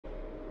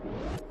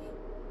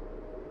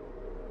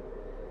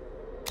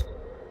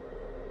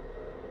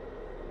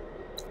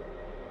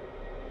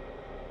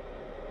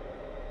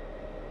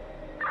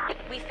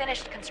We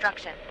finished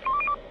construction.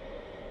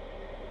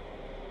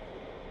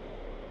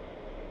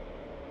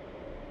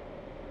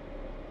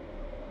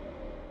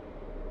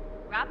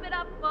 Wrap it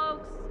up,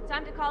 folks.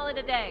 Time to call it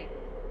a day.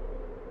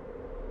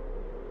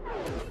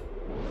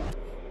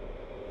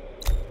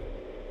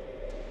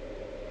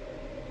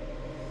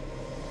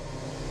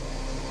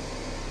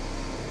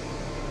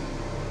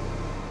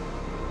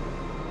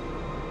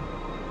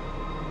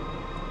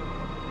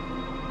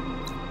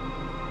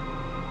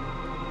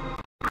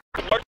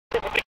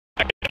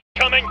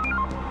 Coming.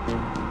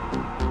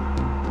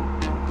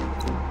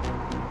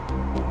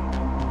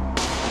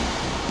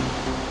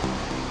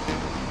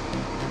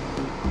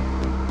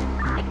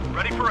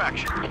 Ready for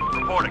action.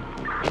 Reporting.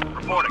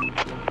 Reporting.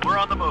 We're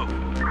on the move.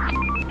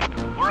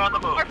 We're on the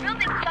move. Our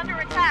building is under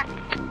attack.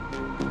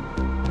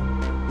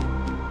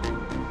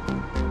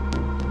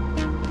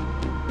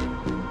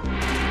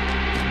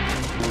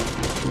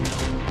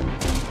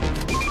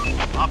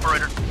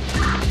 Operator.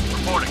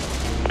 Reporting.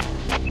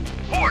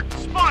 Port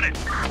spotted.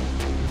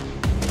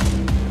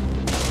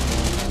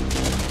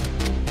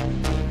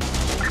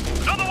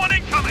 Another one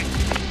incoming.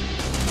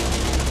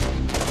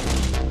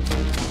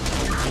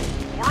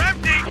 We're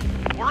empty.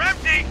 We're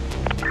empty.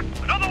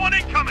 Another one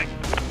incoming.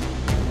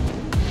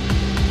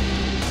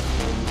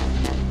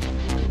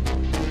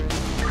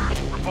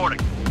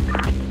 Reporting.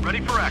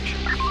 Ready for action.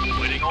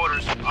 Waiting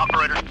orders.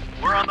 Operator,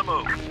 we're on the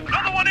move.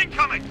 Another one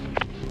incoming.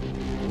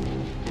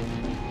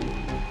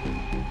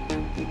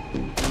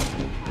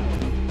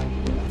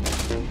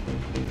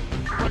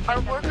 Our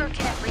worker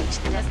can't reach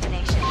the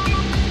destination.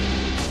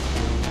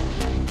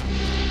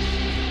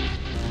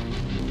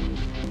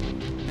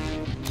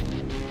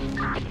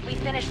 We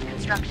finished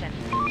construction.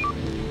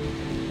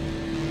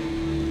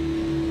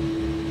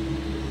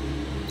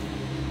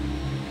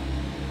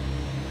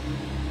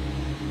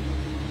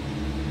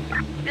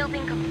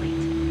 Building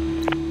complete.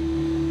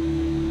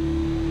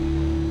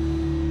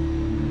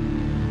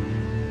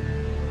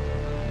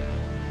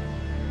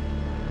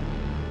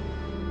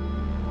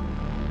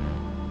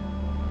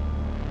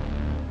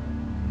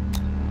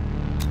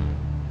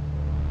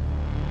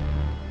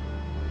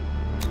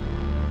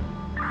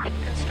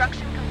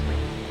 Construction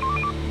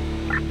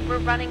complete. We're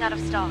running out of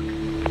stock.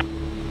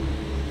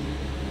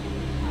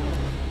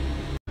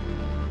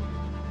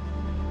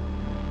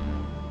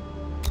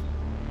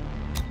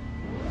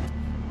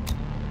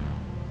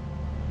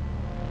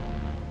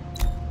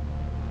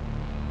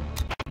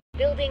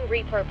 Building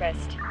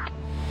repurposed.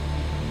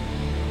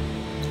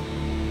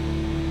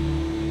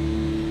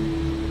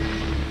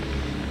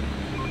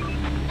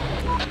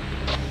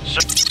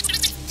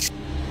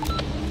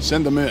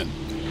 Send them in.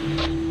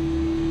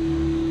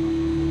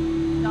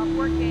 Stop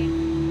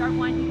working. Start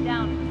winding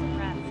down for some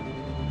rest.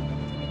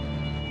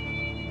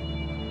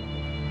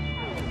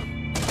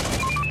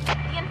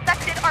 The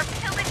infected are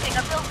pillaging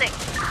a building.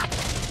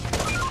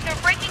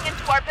 They're breaking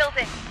into our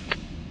building.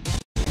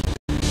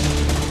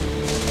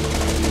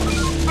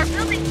 Our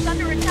building's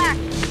under attack.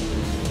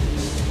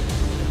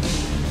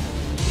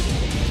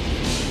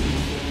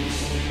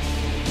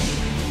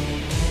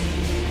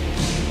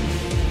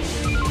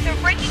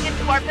 They're breaking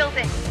into our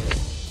building.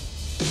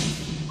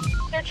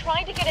 They're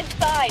trying to get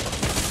inside.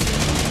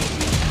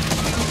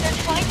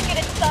 They're trying to get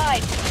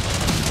inside.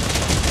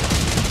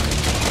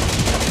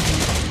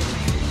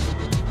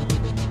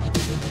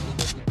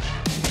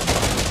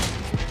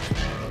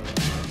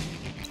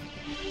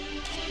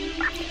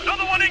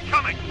 Another one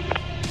incoming.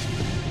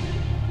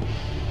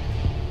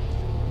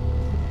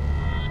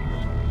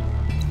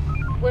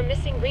 We're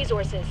missing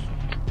resources.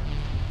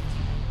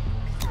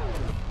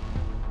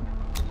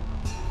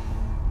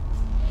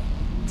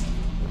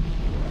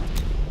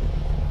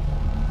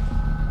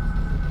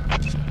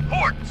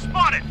 Port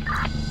spotted.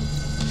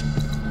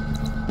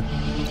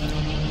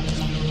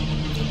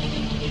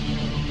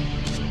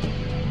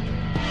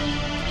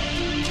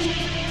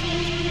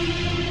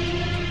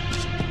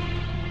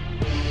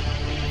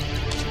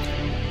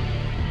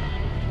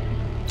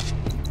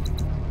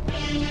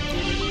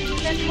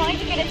 They're trying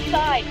to get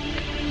inside.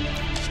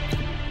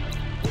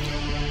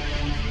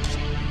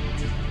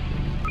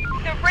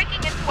 They're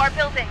breaking into our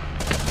building.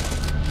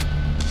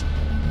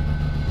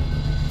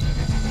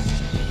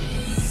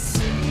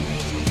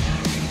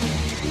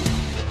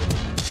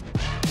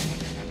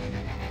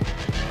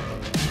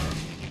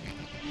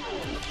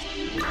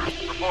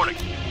 Reporting.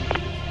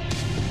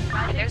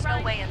 There's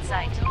no way in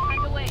sight. Don't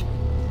find a way.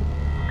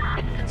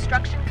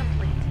 Construction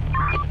complete.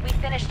 We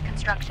finished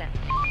construction.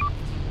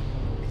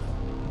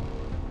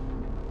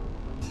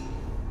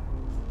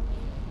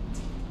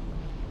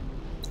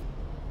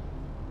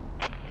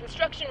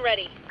 Construction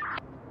ready.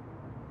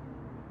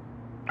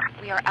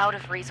 We are out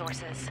of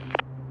resources.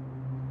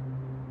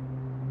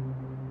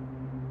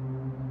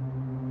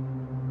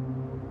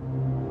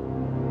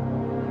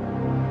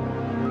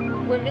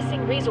 We're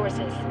missing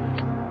resources.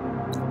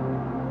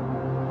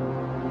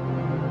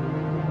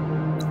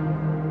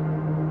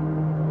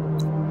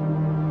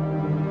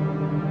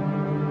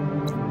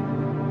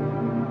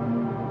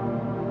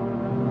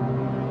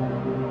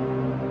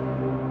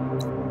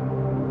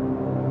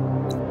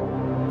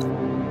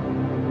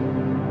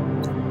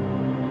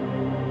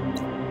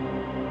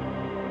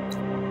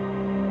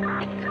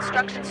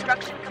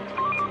 Construction complete.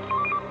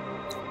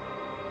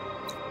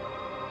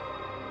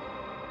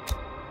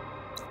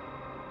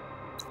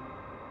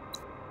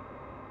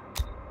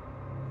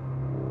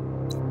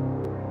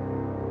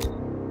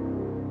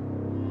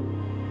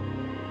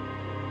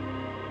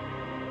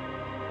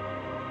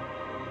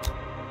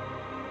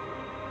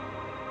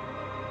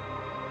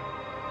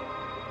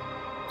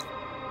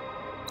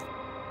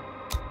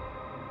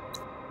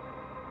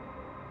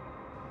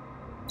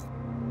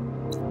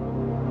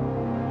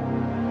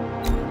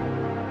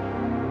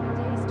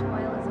 Today's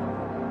toil is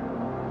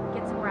over.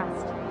 Get some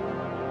rest.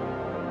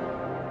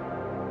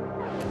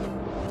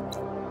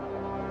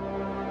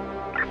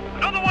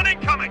 Another one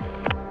incoming!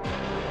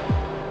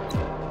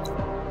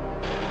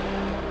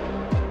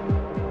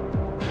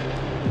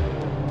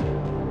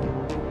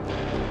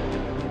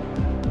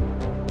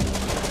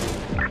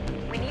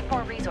 We need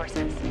more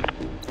resources.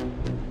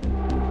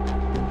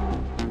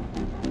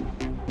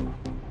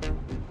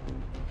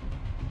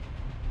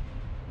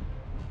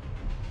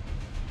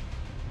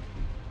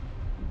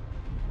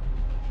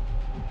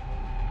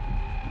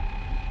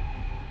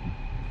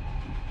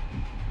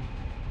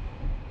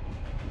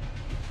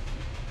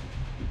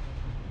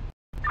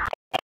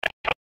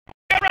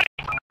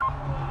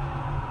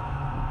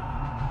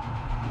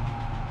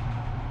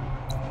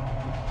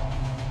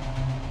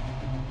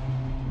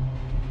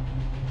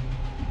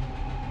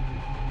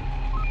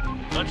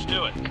 Let's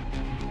do it.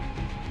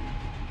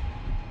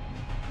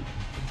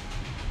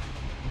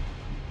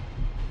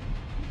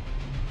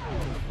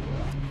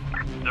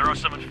 There are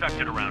some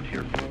infected around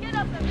here. Get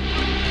up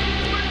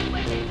and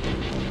with it.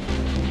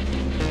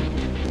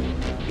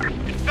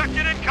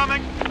 Infected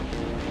incoming!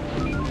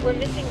 We're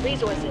missing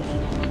resources.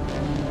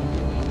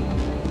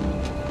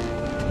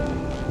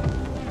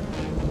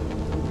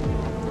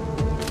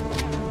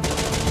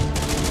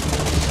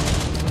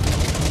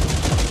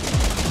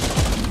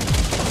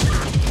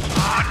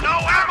 No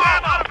ammo!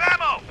 Out of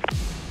ammo!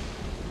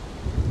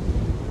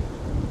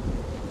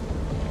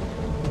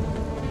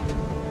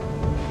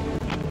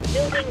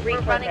 Building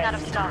We're running out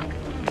of stock.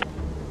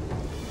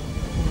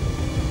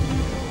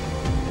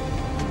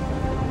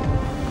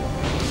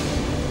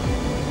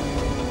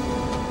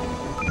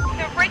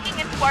 They're breaking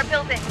into our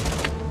building.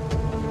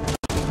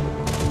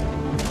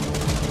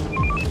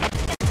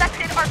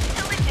 Infected are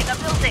pillaging a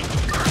building.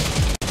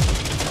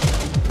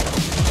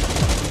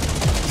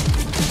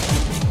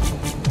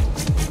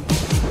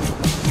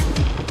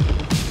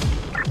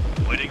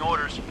 Waiting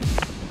orders.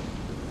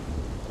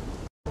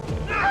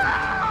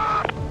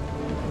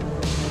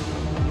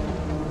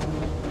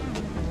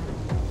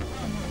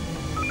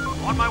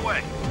 On my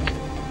way.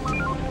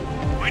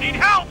 We need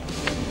help!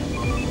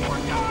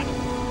 We're done!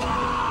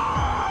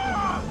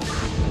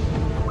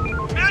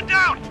 Man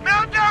down!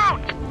 Man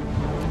down!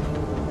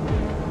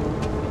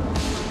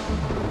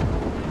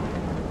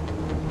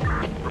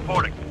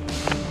 Reporting.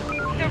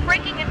 They're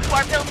breaking into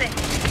our building.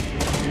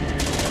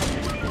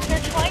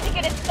 They're trying to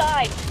get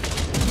inside.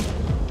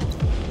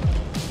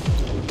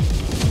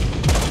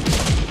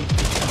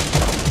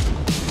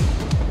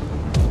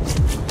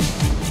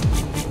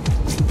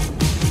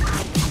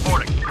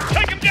 Reporting.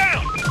 Take him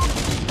down!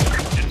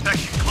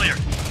 Infection cleared.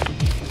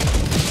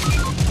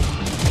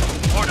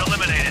 Horde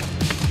eliminated.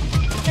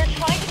 They're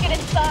trying to get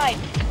inside.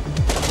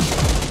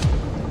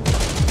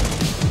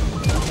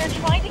 They're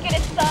trying to get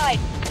inside.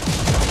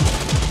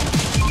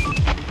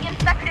 The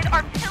infected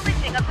are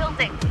pillaging a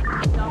building.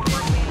 Stop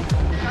working.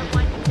 Start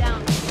winding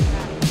down.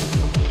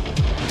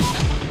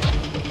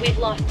 We've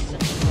lost some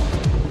people,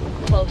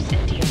 close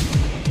and dear.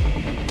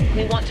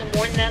 We want to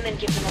mourn them and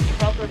give them a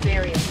proper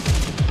burial.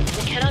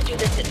 We cannot do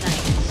this at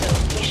night, so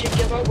we should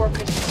give our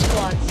workers and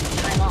squads some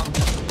time off.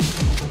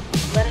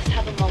 Let us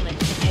have a moment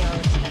to pay our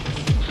respects.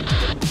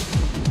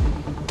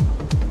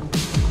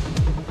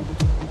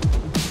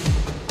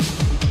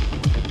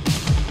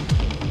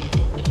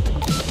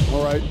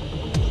 All right,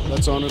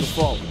 let's honor the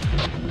fallen.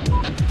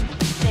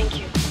 Thank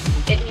you.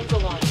 It means a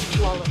lot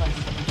to all of us.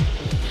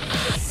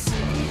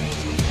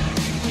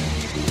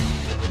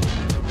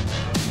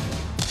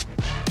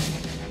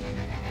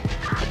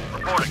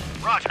 Reporting.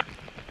 Roger.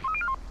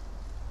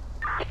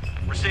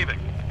 Receiving.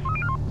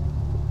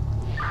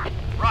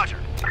 Roger.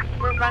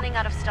 We're running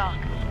out of stock.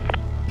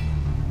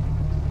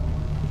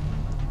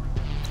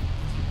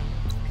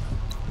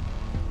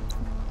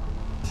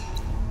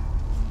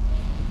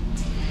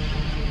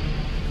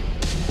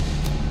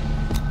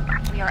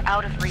 We are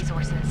out of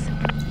resources.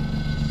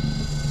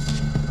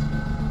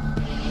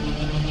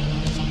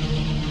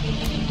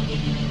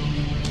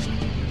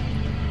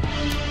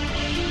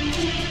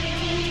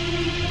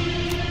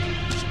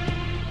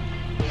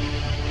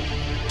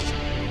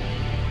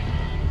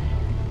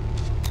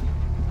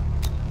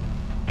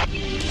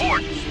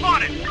 Horde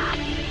spotted!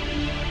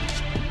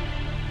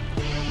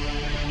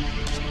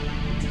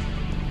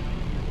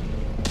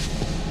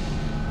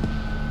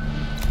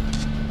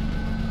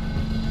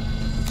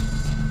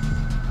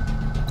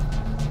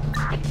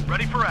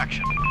 Ready for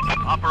action.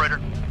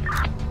 Operator.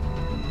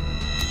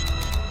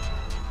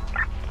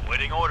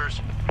 Waiting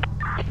orders.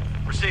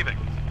 Receiving.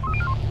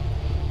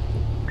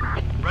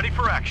 Ready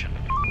for action.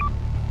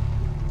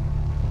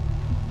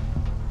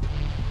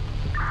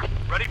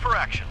 Ready for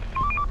action.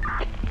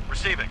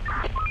 Receiving.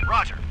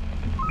 Roger.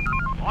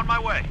 On my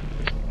way.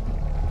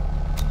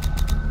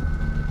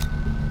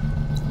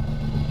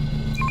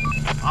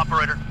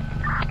 Operator.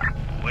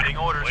 Waiting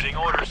orders. Waiting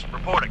orders.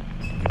 Reporting.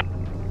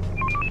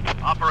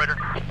 Operator.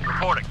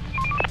 Reporting.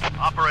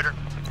 Operator.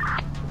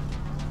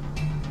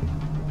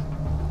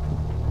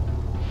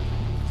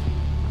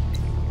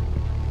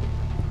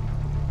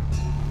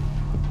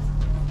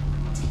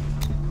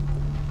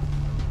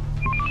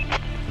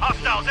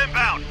 Hostiles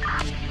inbound.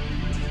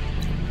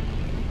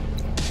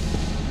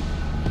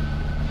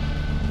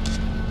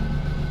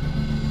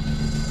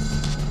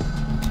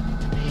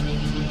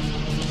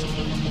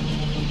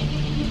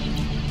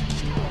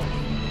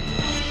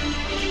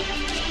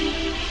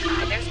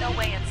 There's no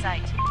way in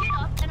sight. Get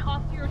up and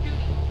off your duty.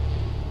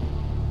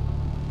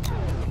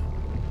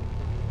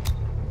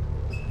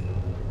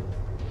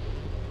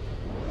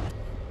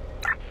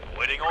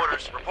 Waiting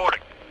orders.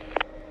 Reporting.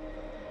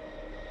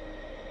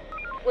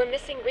 We're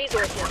missing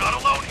resources. We're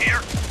not alone here.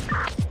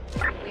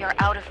 We are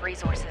out of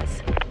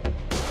resources.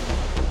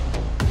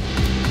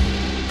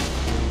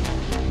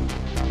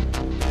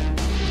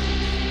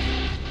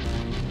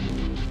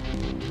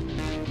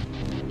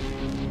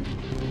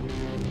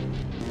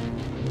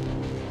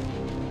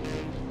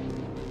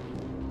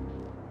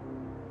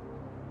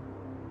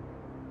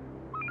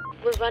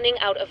 We're running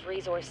out of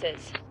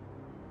resources.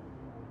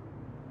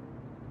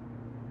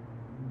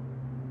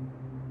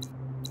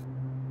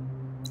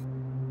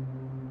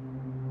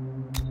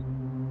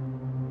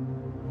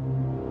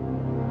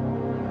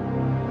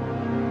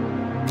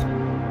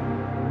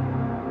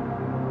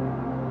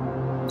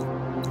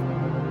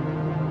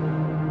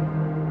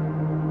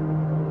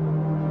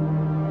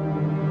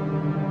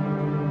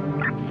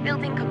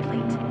 Building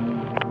complete.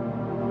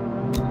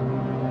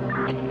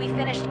 We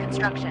finished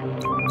construction.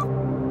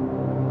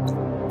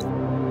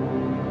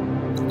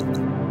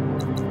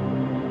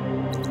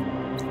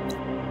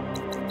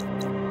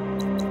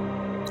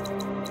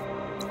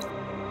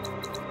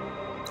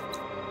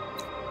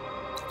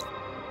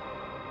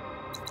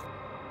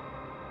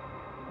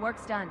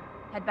 Work's done.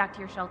 Head back to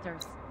your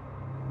shelters.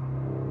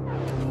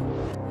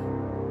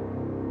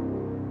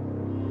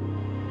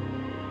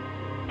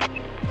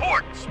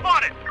 Port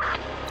spotted.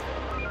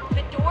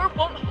 The door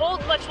won't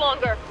hold much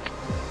longer.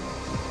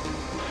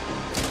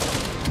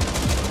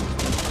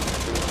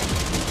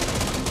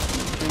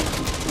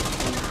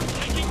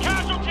 Taking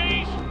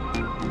casualties.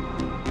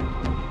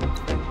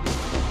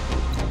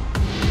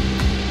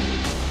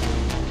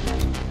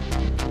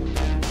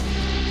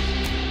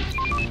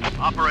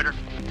 Operator.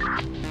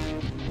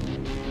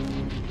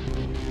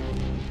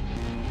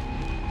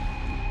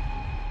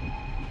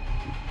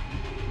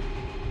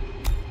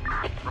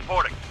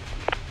 Reporting.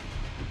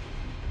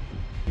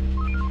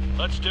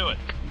 Let's do it.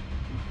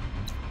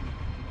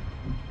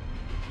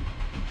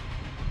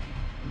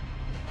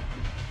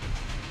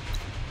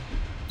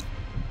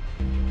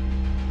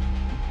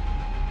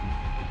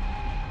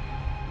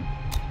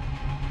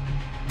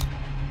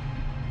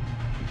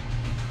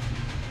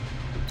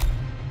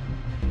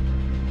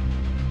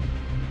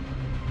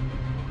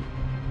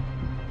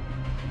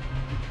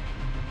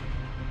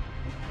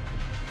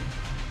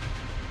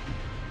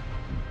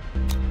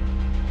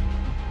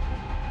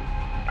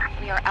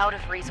 We are out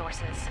of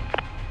resources.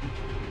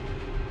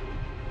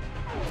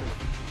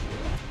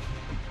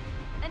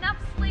 Enough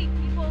sleep,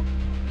 people.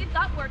 We've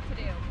got work to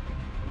do.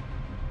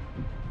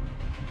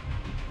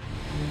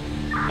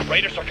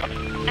 Raiders are coming.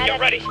 Get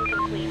ready. Adaptation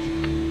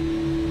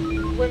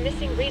complete. We're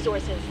missing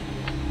resources.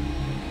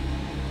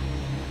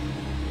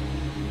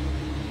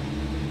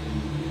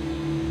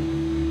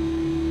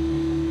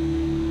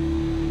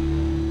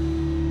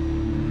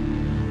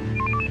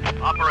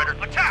 Operator,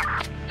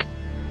 attack!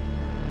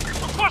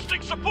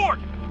 Requesting support!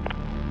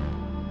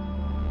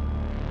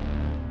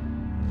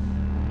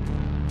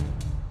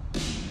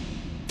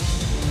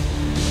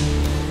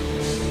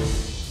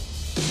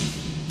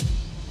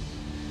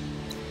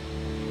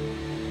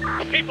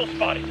 People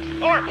spotted.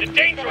 Armed and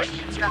dangerous.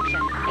 Finished construction.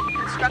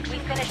 Construction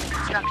finished.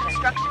 Construction.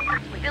 Construction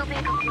complete.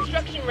 Building complete.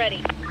 Construction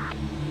ready.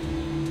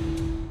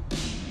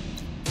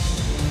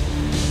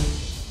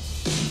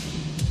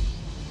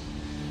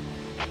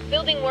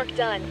 Building work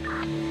done.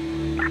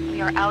 We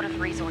are out of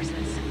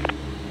resources.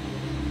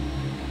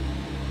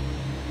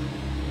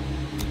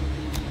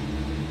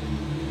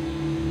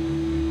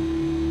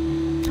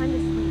 Time to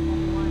sleep,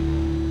 everyone.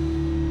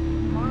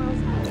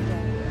 Tomorrow's another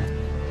day.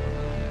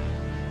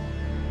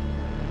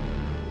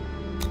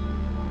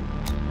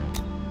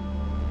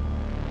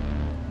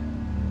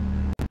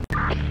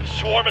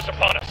 Swarm is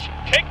upon us.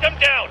 Take them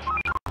down!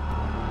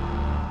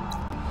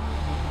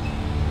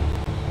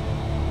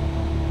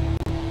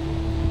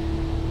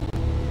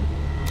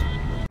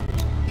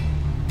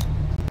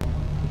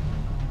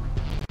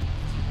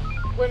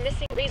 We're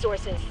missing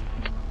resources.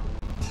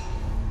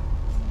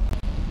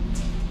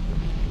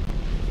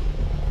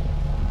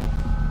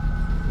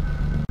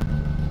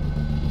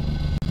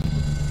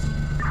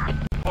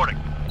 Reporting.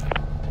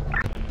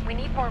 We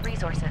need more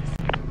resources.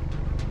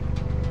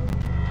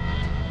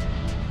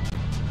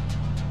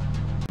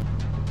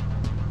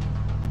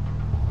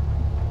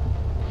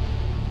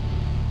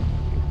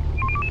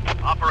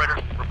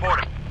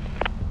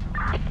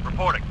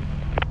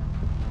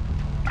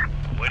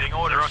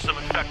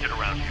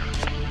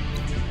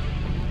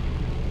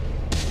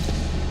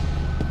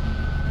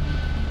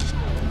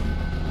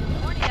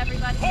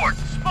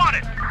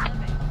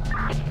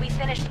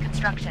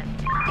 construction.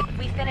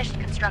 We finished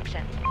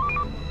construction.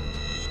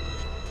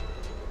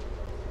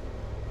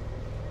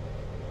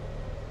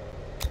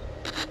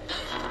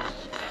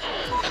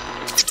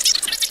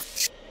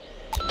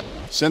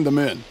 Send them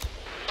in.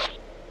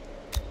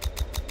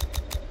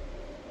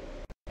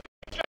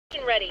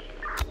 Construction ready.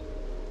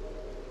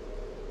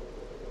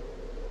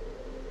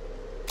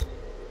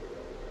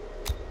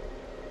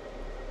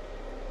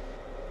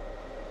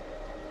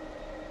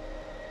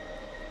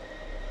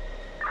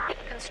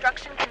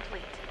 Construction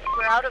complete.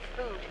 We're out of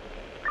food.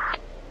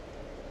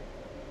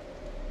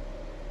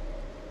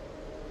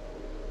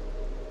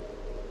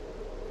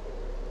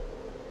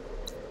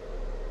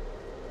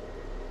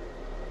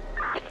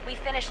 We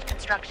finished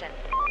construction.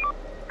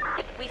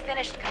 We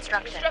finished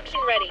construction. Construction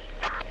ready.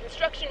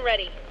 Construction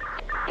ready.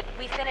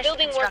 We finished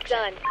Building work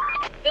construction.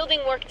 done. Building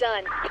work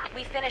done.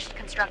 We finished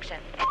construction.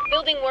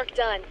 Building work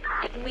done.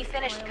 We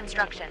finished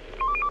construction.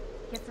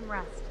 Get some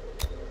rest.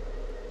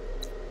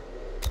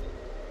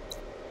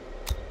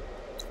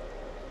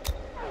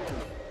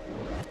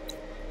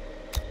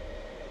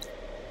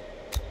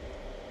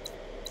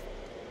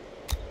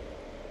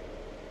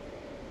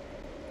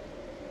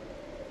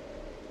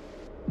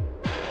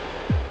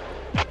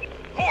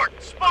 Horde,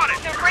 spotted!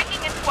 They're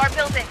breaking into our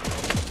building.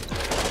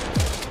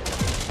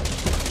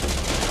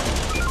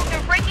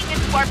 They're breaking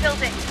into our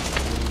building.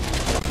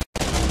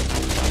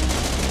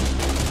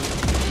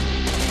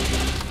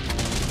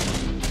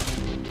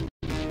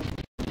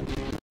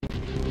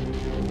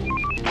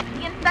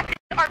 The infected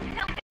are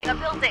pillaging a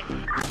building.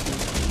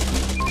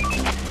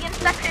 The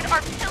infected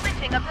are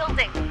pillaging a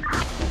building.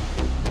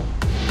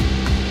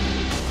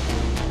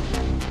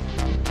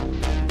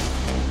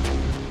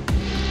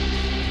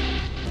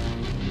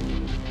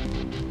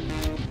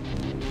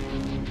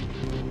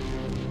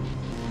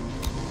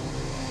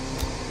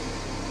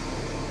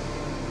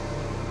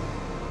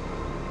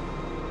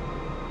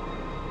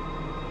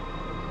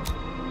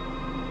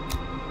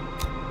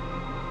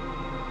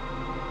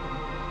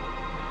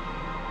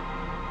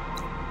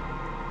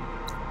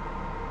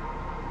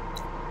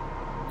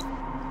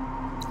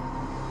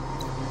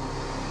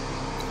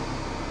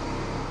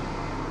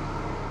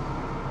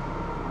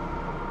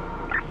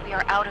 We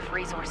are out of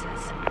resources.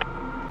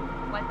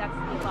 Wipe that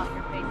sleep off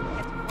your face and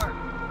get to work.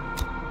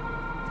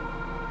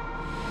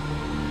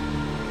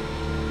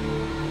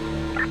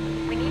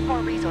 We need more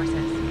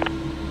resources.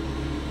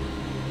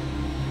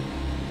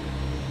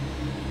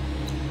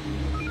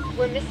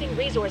 We're missing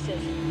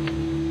resources.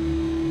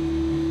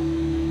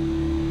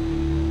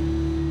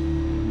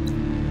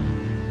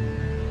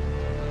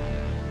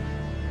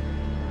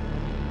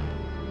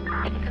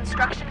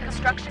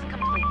 Construction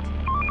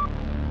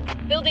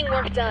complete. Building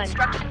work done.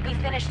 Construction, we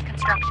finished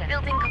construction.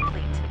 Building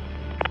complete.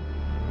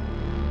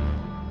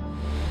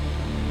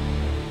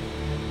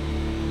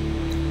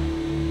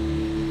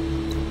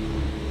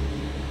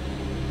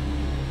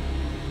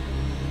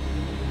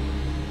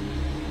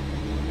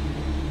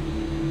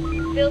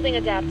 Building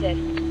adapted.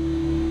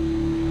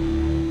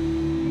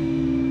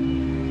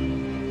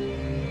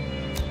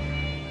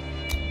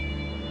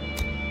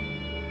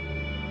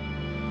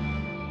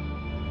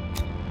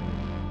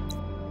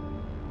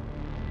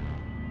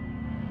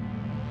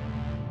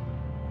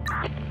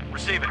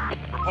 Receiving.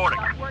 Reporting.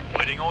 Start working.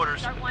 Waiting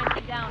orders. Start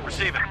winding down.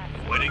 Receiving.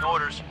 Waiting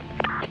orders.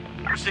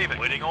 Receiving.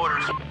 Waiting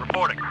orders.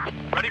 Reporting.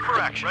 Ready for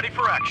action. Ready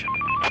for action.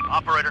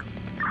 Operator.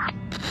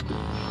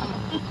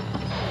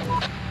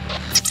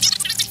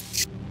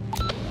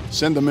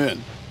 Send them in.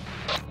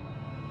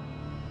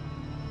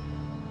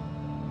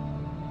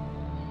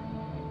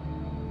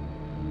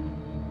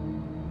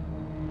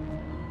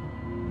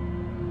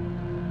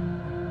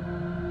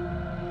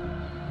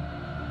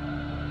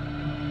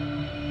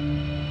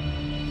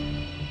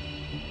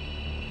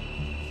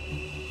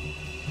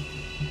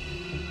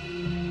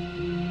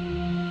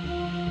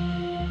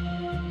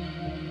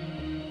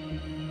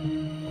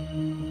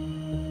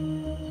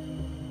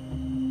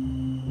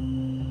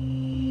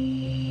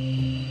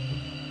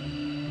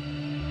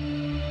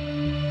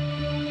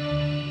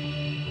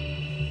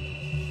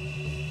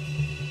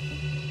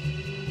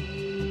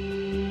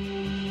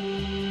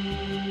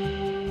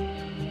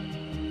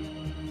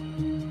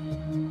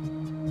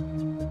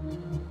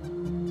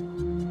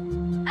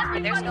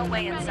 There's no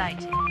way in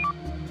sight.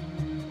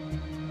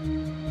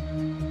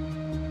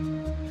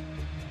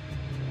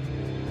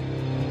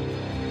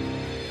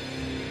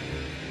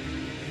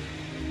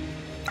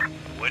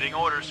 Waiting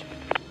orders.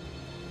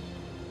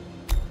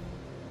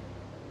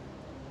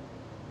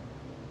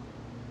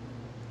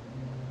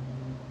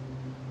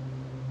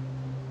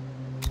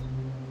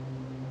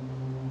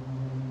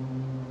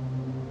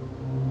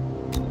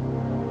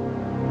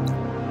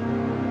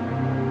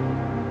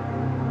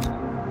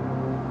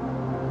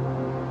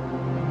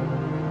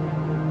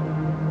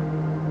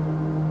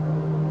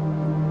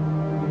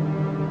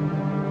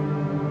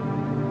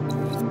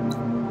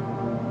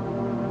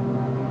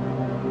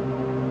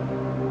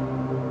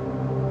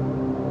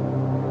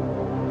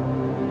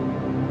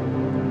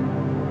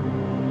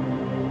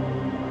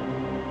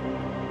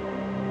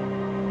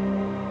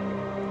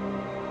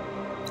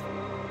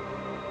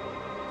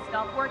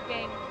 Stop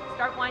working.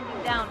 Start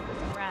winding down for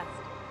some rest.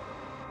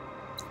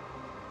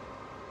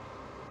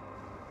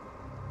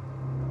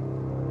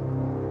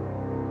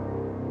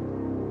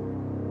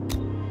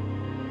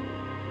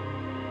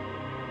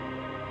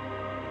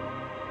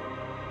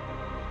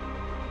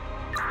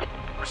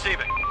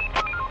 Receiving.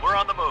 We're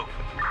on the move.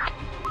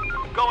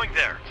 Going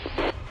there.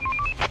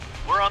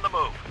 We're on the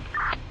move.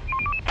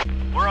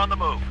 We're on the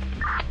move.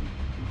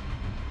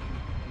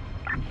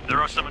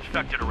 There are some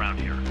infected around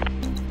here.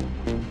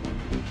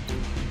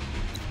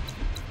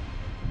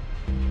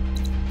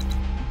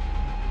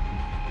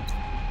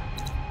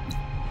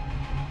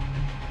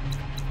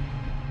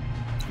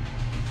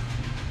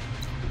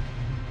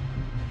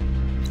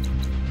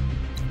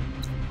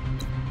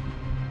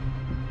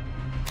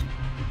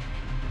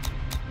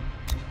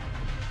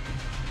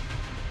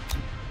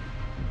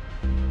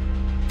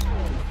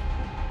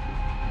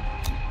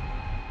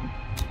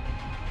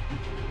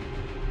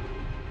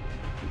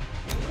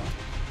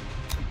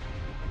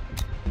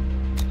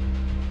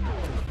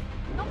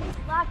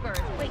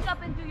 Wake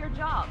up and do your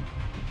job.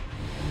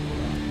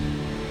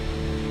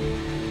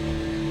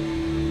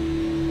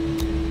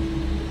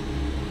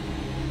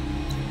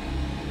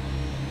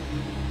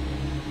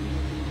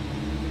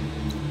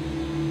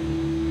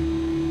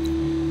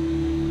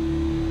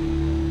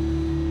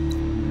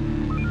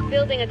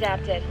 Building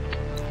adapted.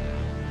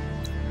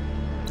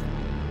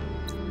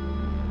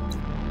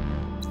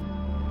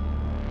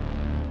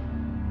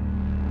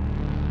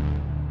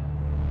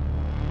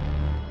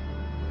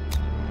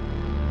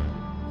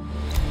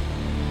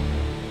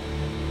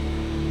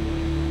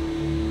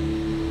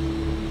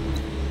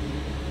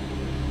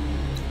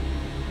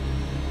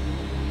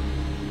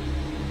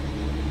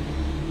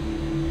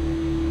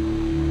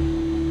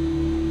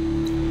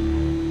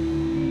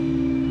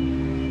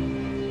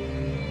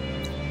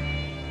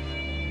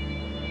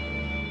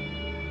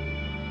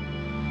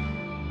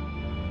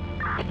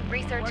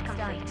 Research Work's complete.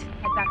 done.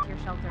 Head back to your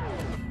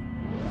shelters.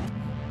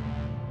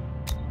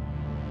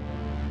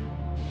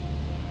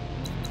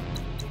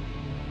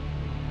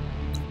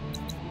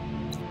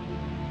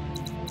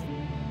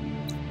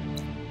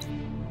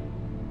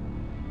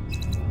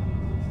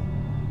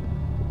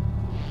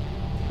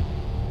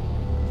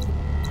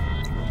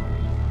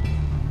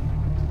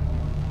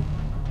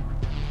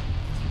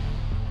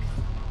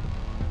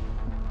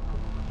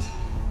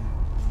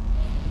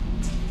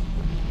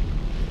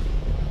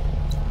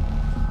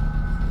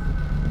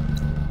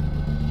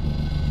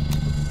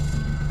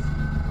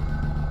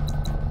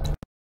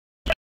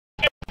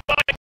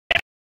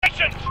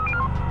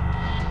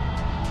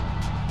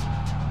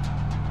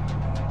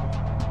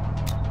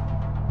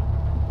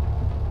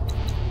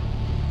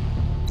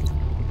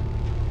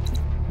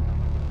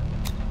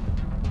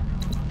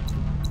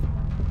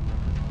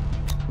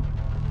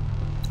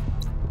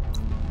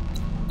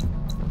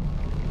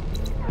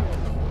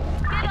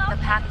 The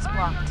path is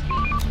blocked.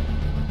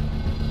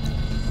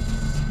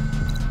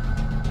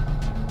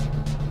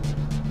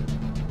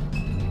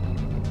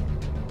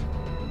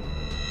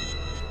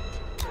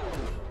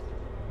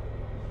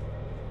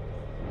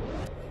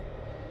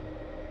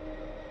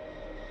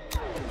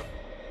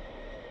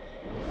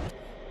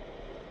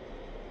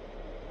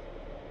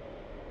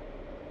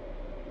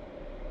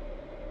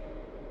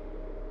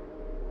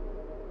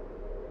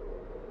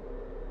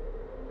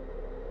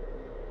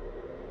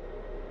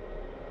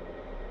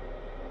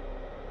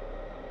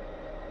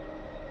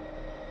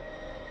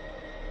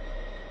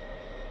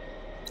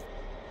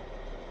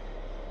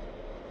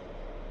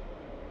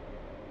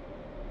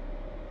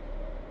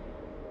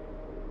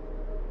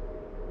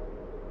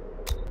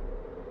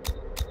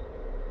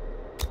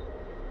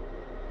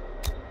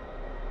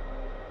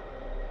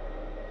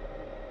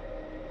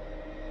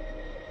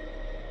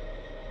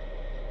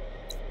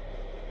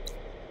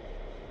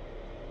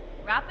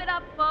 Wrap it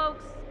up,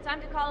 folks.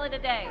 Time to call it a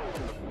day.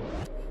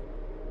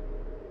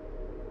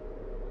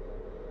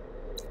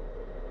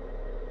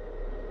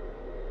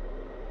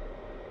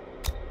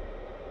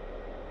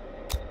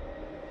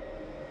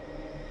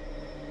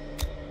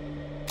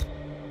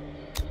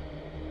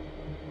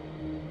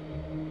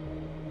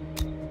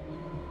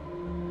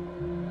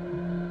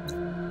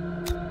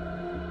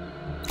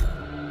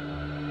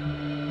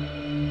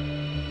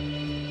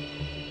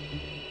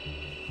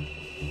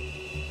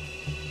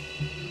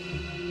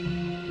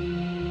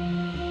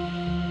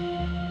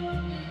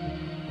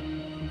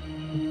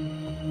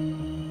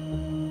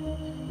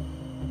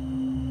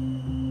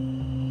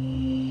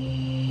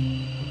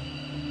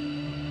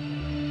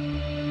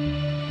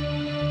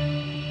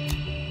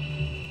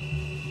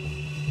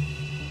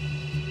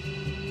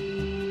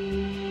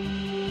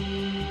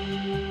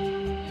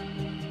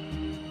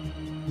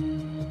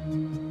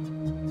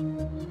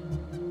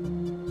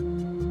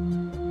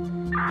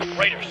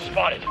 Raiders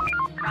spotted.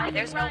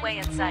 There's no way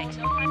in sight.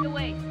 No time to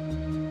wait.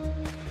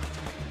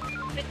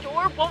 The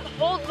door won't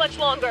hold much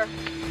longer.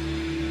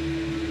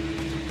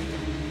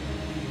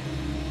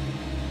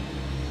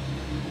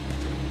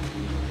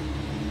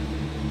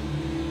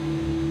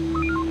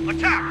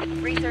 Attack!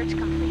 Research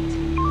complete.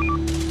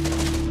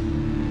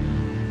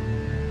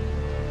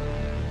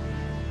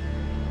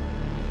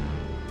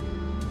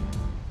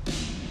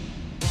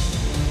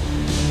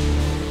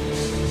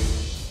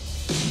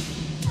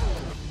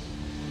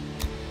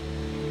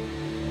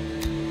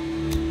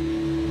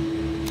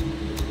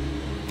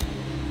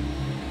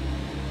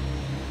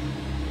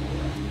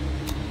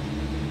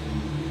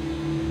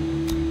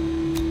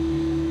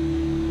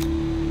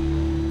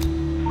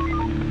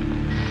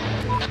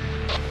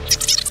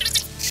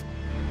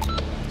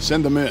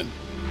 Send them in.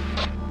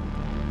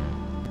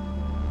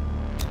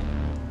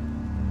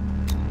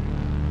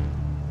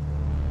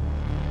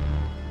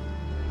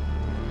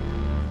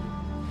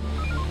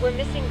 We're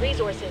missing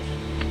resources.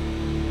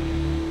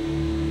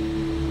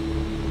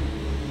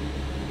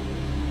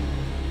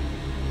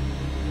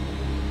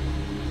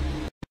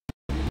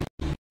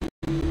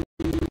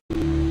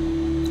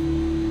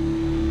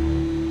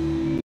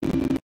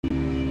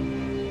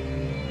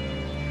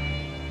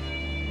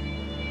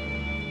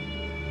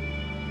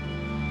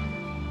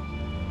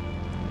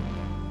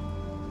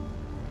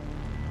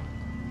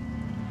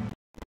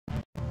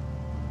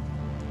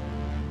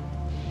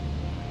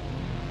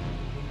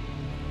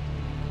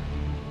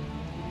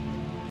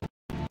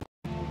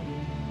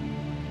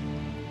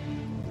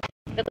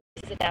 The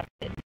place is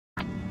adapted.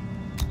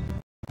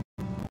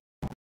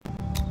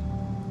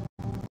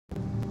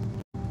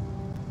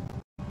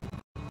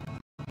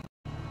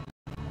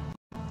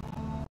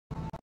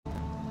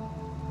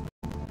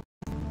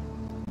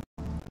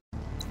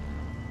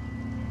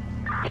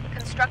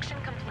 Construction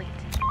complete.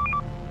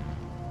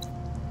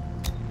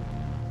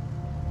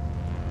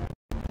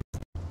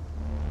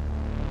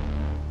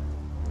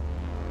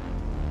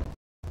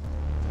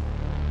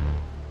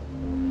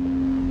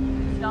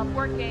 Stop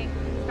working.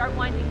 Start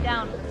winding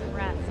down for some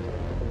rest.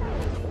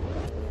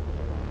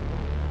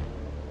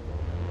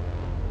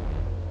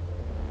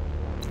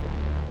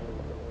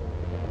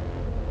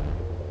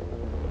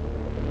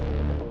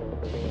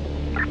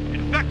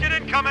 Infected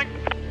incoming!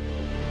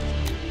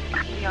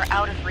 We are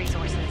out of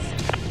resources.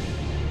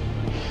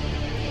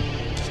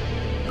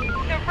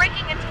 They're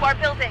breaking into our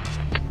building.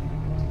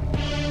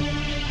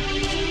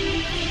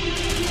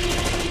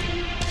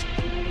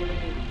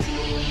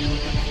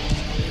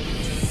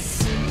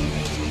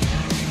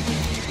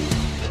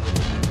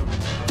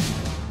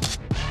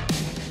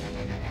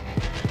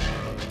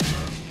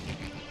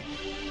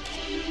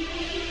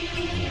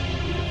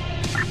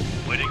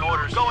 Waiting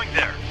orders. Going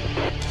there.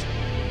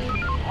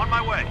 On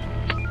my way.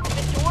 The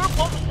door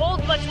won't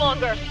hold much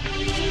longer.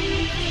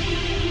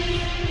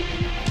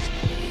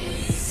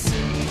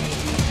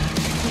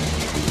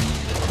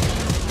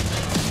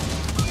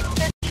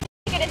 They're trying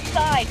to get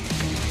inside.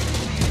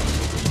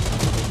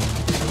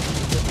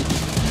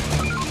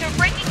 They're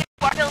breaking into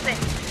our building.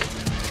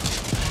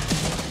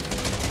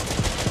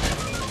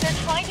 They're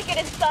trying to get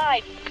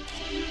inside.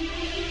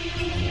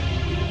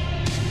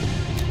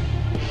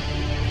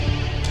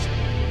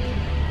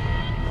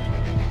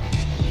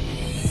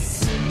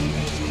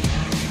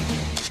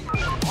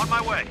 On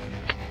my way.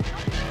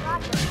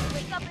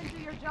 Wake up and do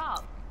your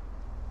job.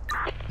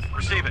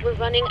 Receiving. We're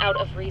running out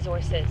of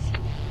resources.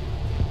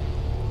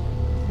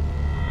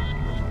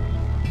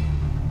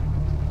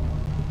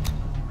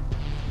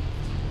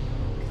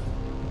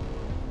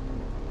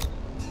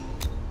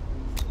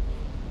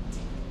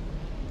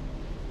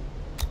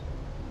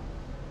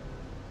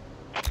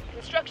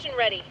 Construction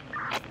ready.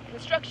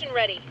 Construction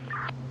ready.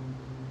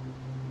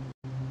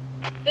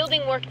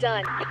 Building work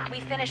done. We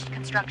finished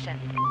construction.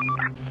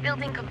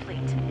 Building complete.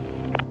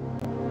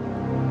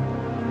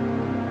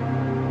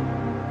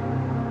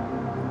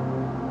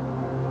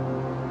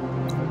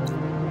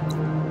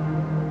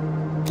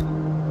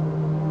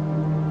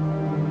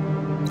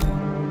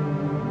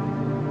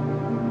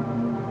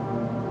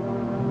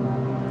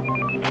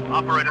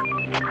 Operator.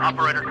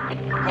 Operator.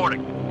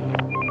 Reporting.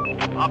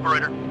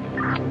 Operator.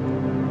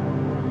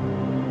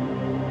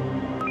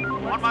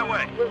 On my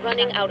way. We're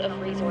running out of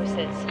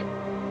resources.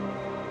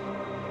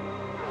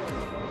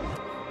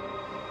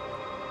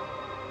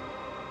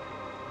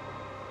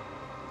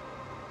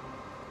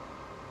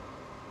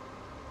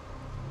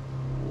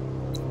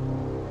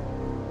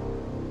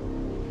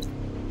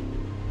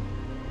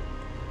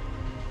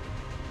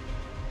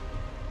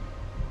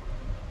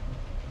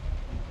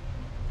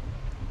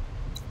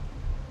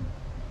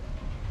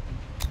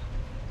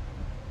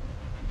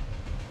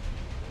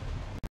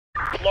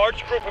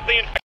 Large group of the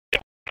infected.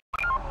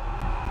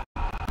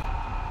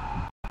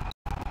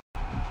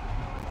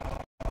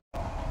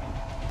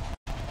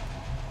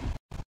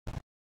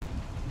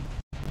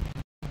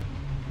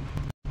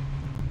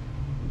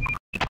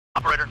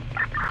 Operator.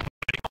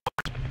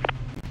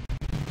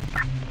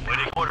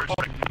 Waiting orders.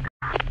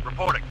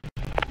 Reporting.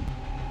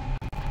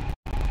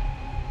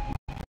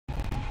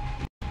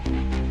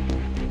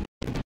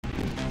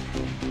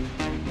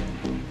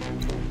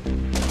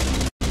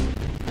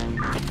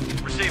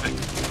 Receiving.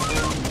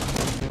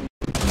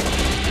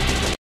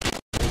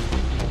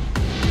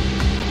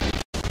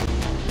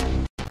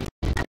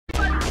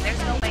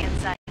 There's no way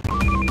inside.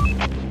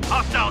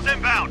 Hostiles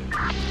inbound.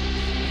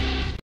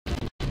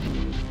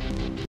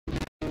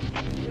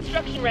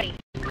 Construction ready.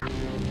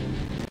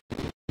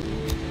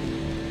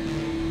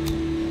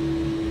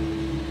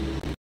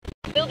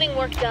 Building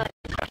work done.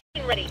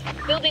 Construction ready.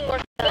 Building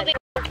work done. Building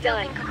work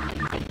done.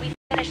 We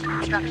finished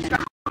construction.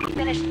 We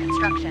finished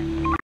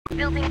construction.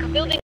 Building complete.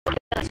 Building work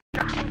done.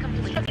 Construction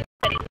complete. Construction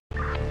ready.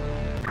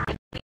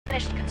 We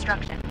finished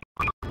construction.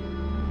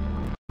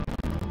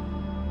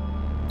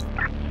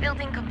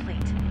 Building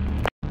complete.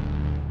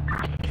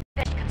 We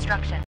finished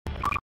construction.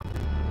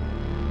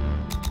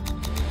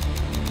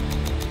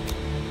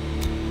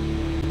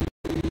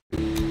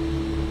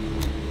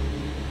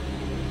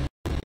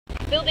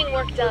 Building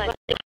work done.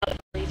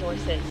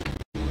 Resources.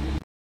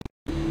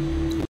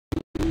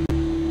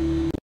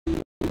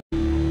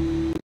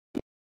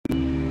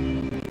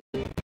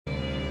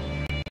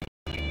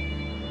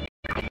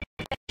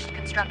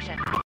 Construction.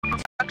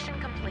 Construction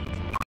complete.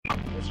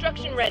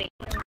 Construction ready.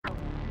 Get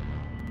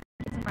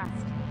some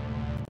rest.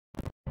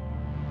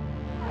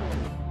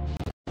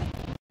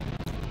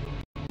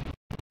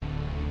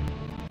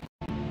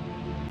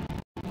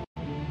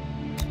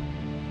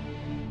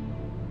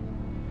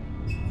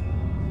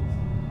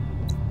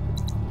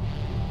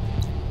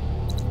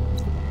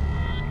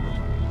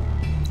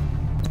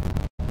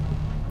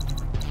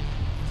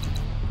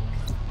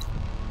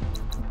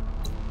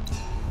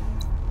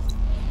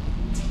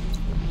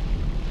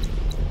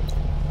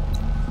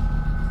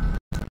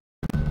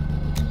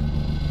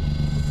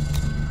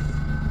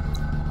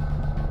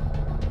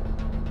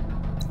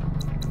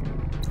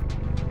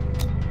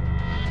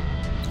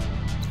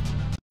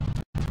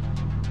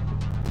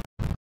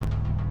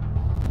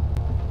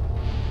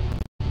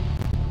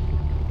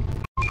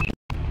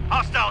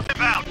 Hostiles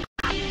inbound.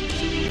 The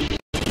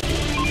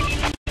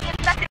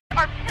infected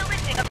are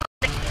pillaging a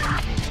building.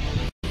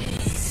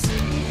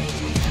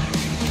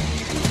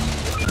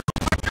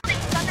 Our building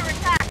is under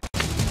attack.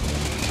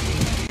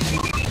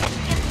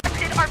 The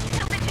infected are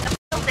pillaging a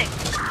building.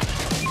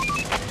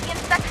 The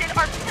infected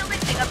are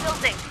pillaging a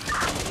building.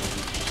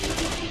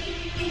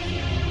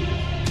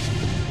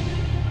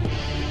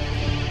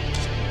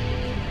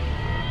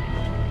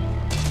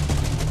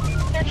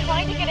 They're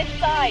trying to get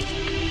inside.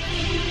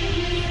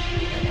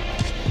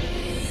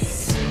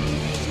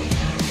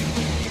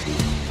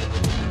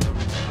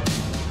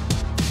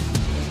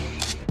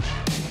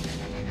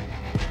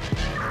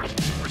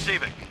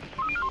 Receiving.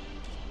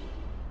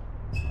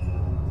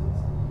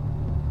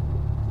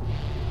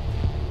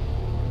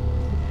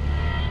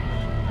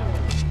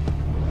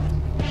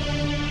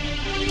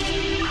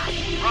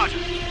 Roger.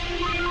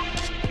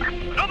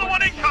 Another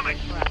one incoming.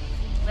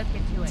 Let's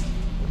get to it.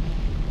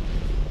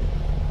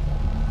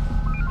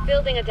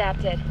 Building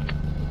adapted.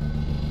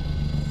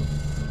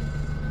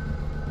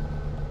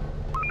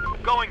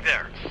 Going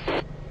there.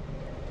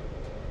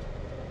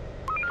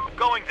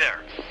 Going there.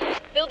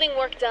 Building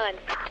work done.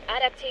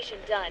 Adaptation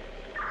done.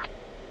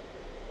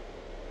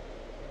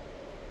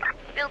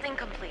 Building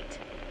complete.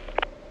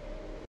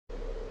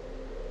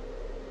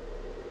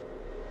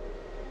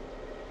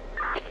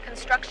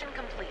 Construction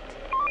complete.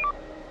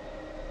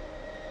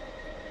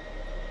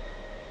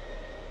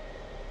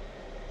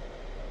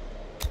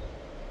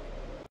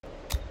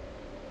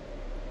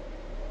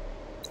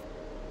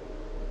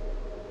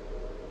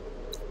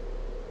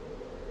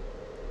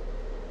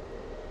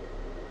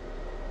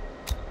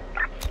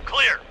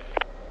 Clear.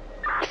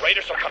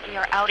 Raiders are coming. We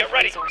are out Get of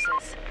ready.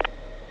 resources.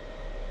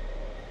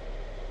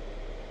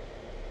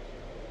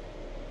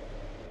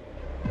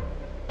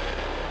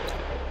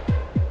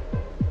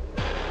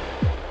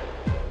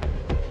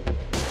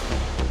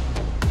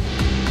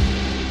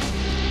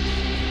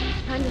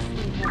 Time to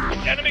sleep,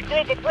 everyone. Enemy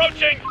group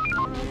approaching.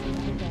 Tomorrow's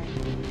another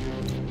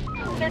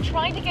day. They're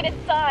trying to get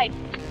inside.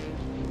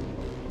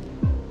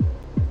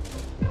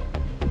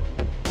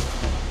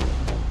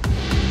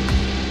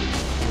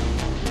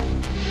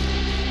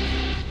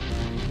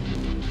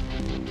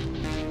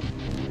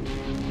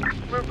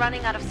 We're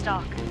running out of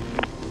stock.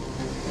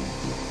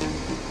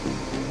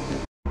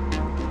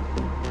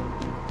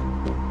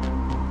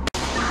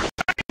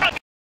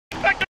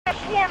 Infected are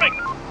swarming.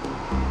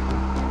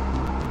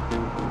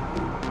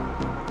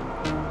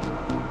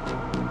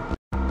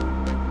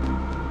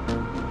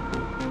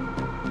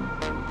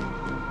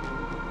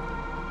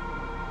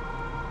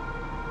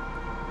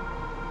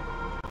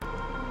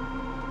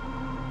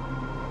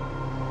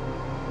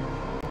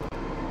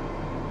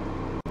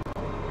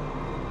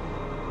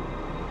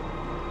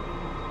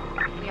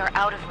 We are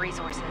out of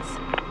resources.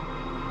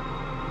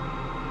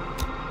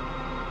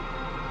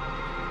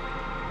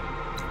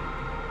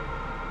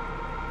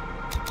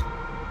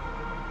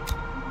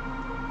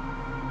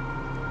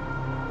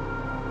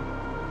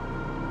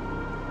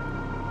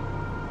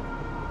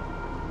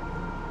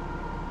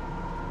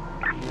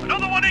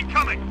 Another one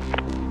incoming.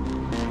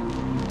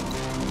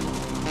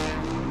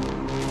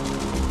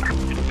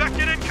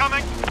 Infected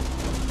incoming.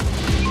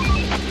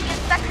 The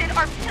infected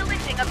are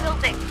pillaging a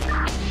building.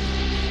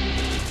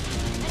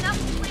 Enough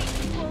sleep,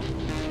 people.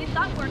 We've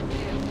got work to do.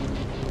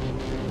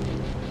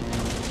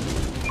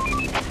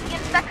 The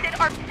infected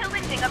are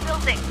pillaging a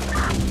building.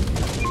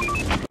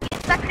 The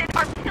infected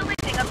are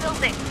pillaging a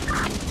building.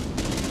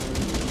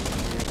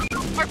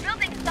 Our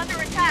building is under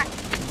attack.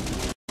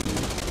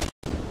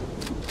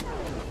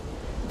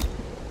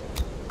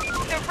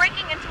 They're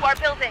breaking into our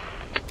building.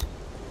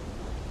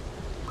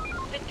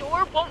 The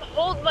door won't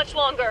hold much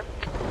longer.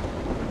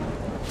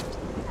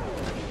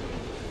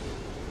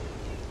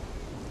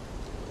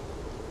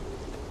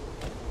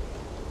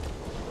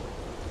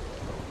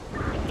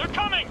 They're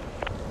coming.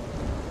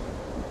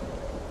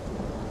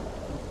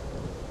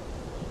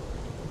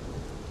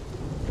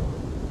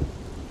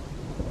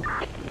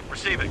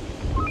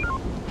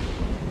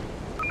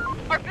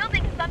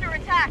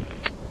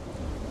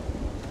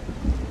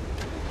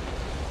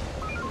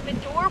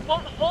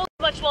 won't hold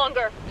much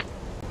longer.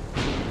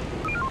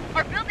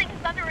 Our building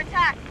is under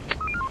attack.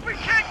 We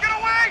can't get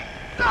away!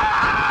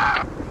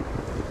 Ah!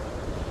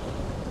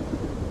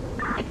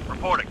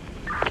 Reporting.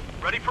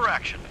 Ready for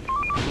action.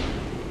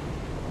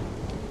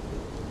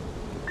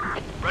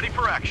 Ready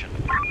for action.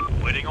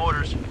 Waiting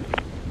orders.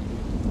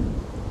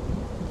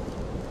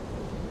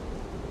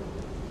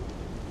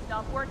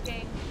 Stop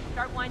working.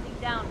 Start winding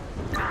down.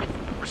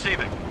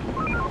 Receiving.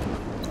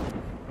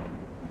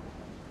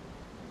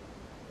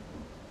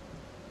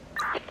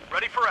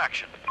 Ready for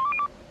action.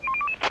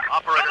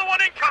 Operator. Another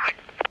one incoming!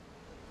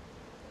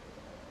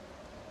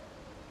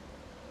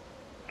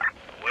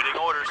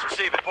 Waiting orders.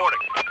 Receive. Reporting.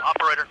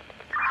 Operator.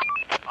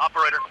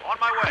 Operator, on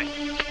my way.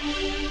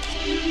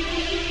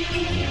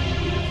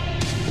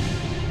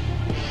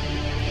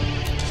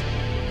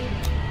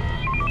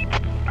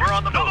 We're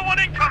on the move. Another one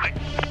incoming!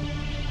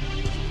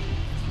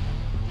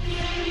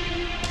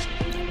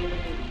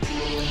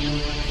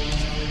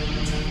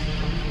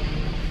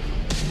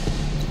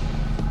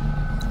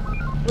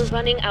 We're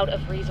running out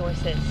of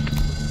resources.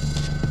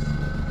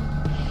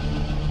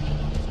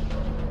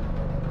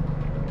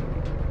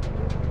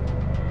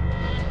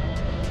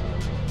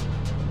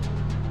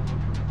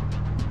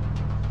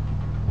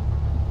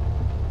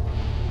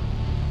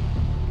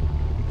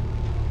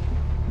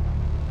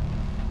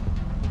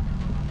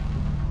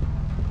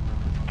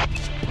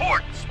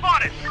 Port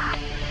spotted!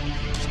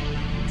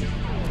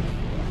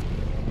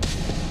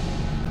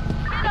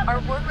 Our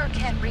worker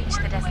can't reach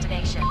the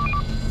destination.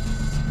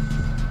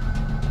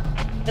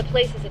 The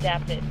place is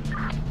adapted.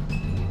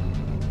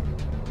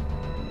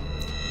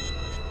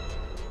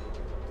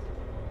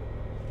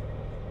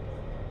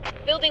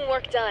 Building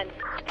work done.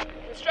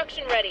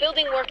 Construction ready.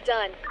 Building work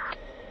done.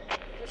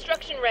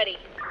 Construction ready.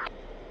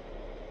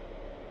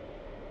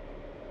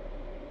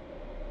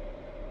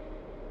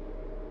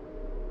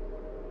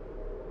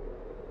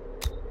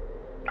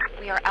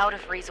 We are out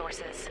of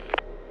resources.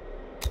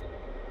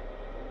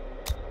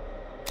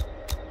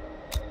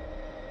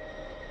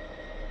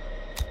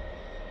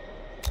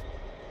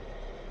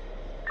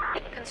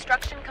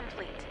 Construction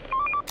complete.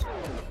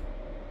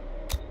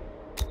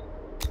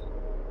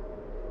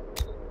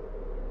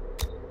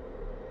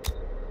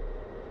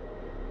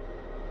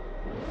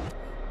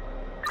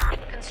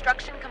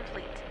 Construction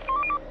complete.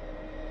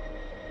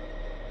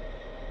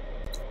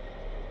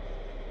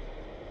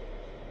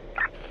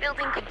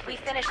 Building complete. We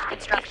finished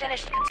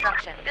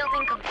construction.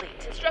 Building complete.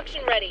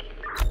 Construction ready.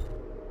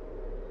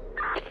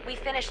 We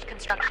finished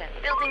construction.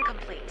 Building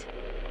complete.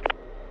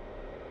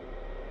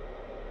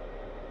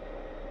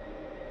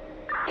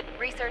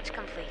 Research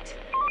complete.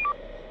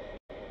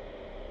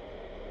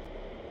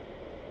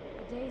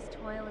 The day's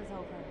toil is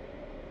over.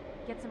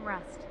 Get some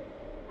rest.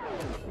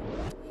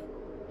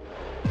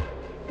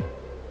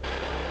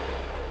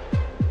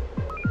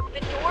 The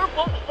door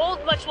won't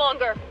hold much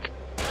longer.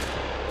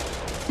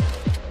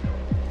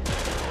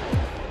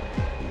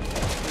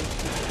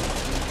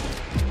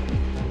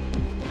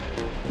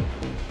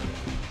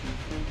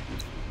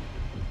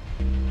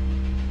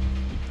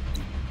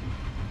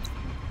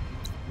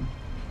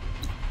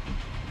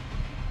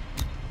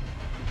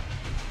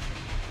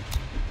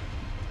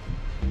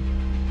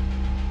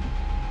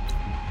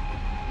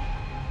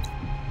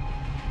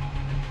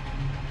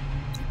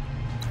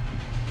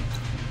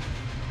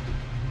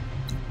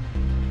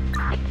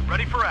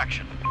 Ready for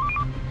action.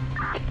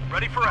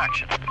 Ready for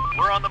action.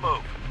 We're on the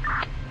move.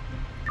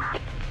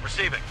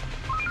 Receiving.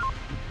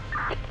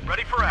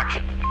 Ready for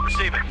action.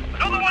 Receiving.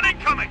 Another one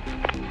incoming!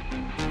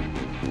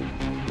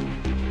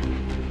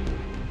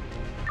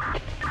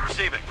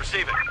 Receiving.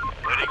 Receiving.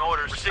 Waiting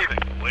orders. Receiving.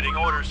 Waiting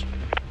orders.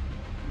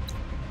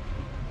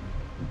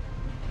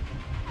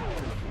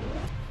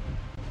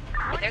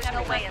 There's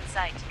no way in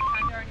sight.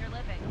 Time to earn your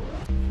living.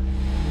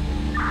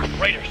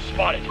 Raiders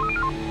spotted.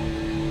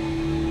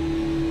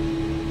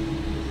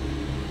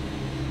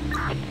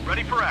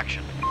 Ready for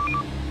action.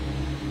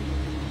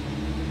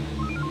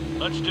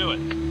 Let's do it.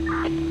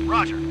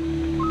 Roger.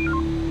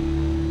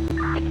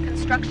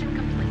 Construction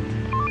complete.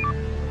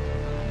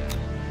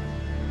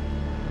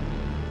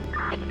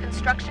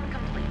 Construction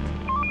complete.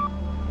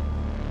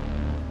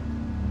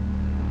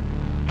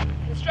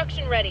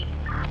 Construction ready.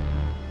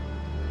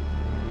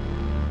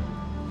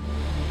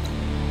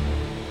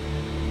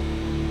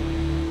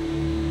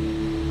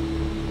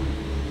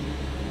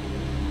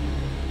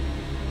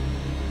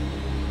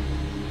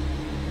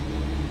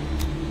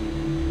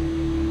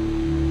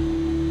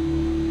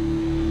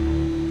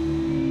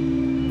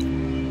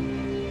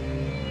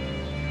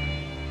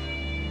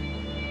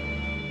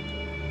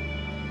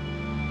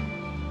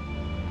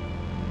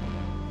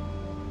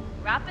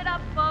 Wrap it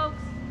up,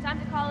 folks. Time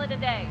to call it a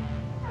day.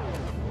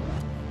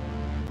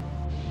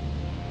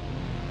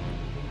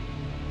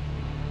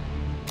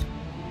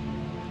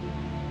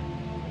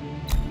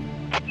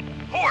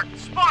 Port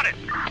spotted!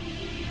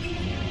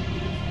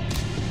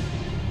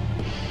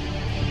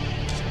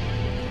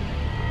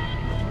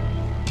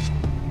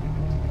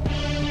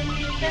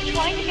 They're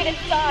trying to get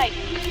inside.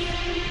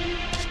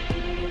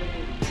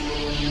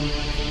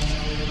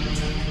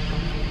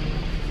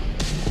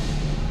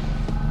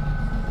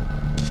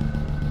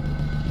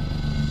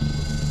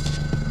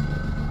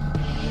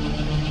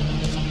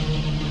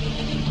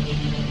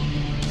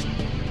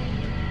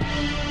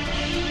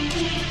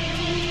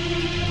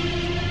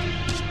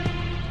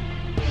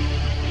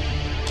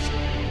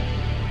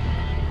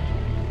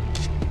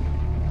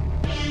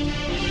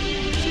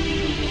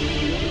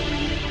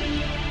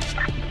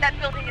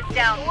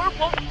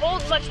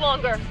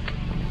 longer.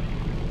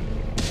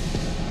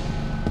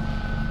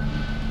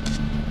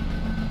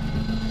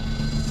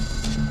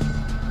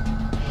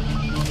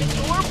 The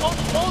door won't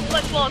hold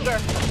much longer.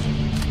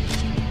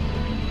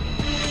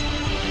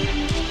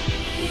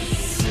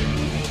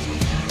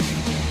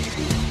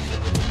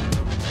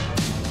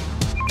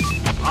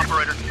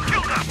 Operator,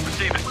 kill them!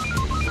 Receiving.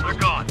 They're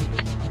gone.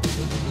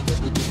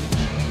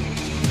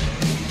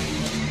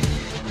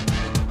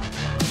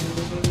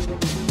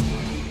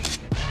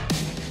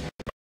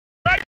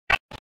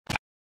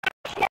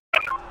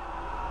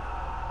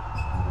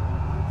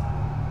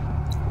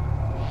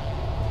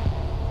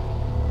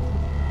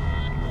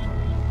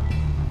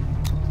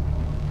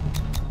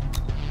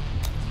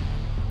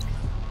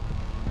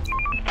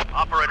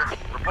 Operator,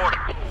 reporting.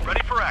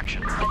 Ready for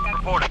action.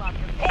 Reporting.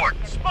 Port,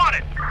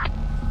 spotted!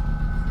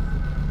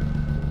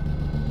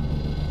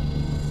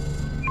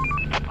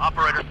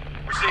 Operator,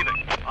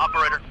 receiving.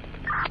 Operator.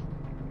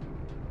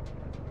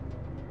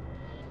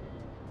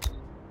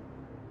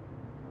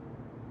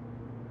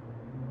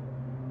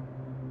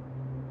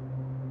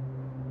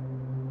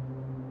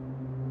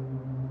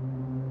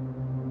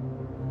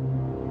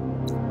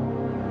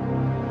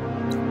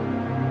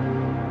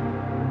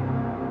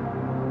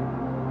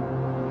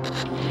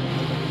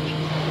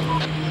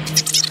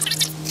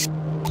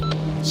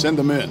 Send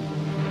them in.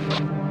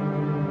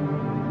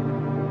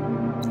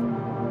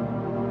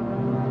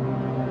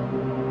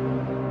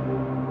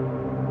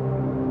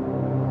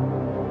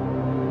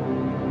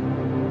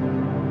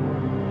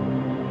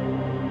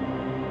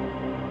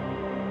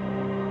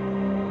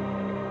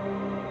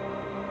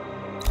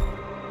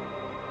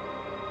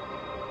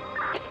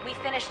 We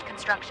finished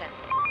construction.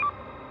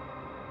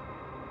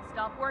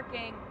 Stop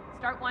working.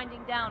 Start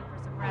winding down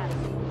for some rest.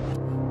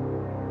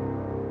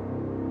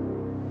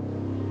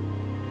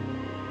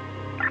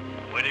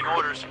 Waiting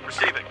orders.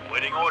 Receiving.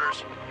 Waiting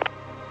orders.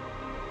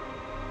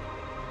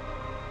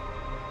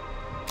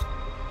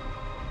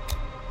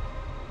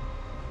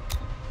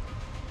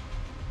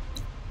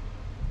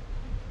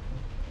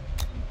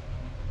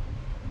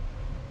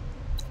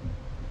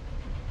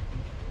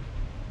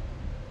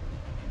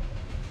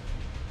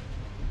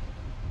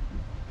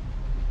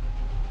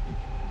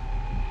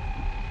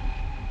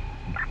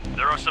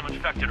 There are some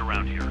infected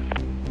around here.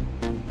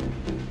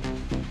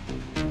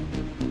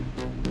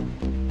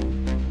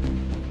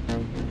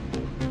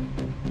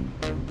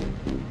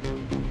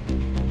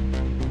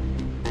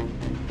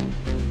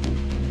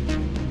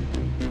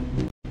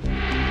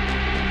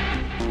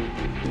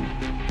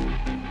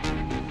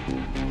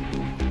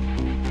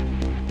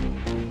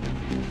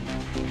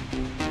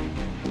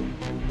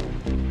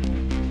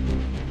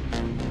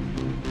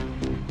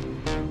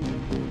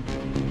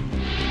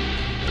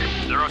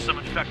 There are some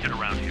infected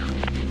around here.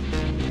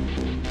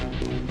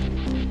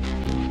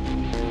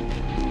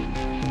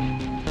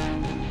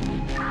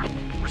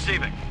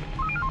 Receiving.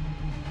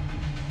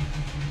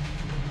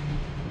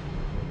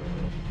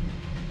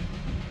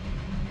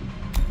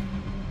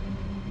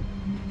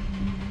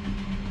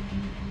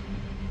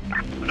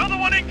 Another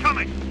one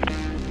incoming!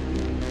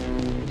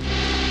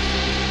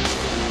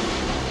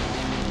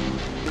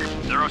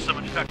 There are some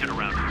infected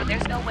around here.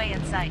 There's no way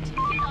in sight. Get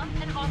up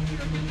and off your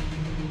duty.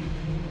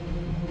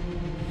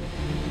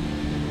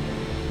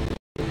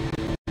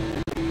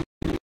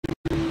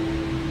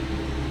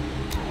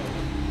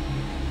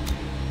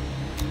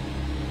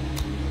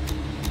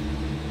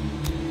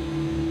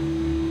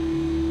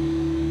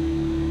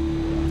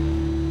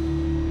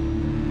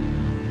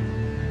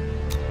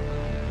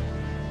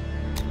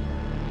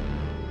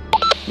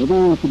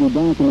 Everyone should be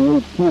back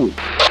in HQ.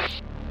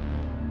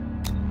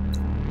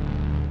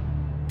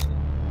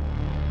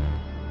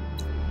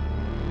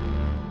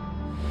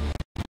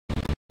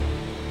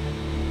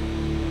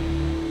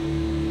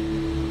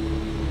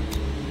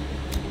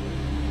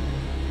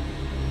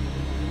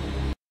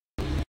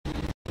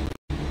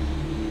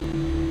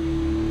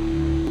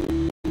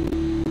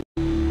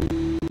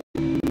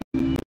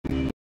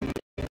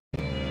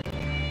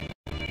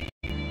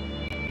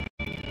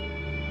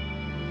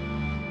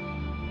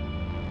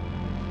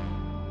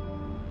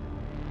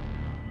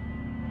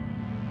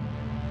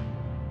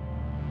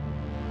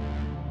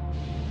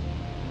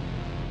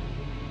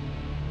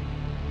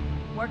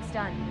 Work's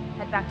done.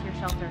 Head back to your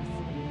shelters.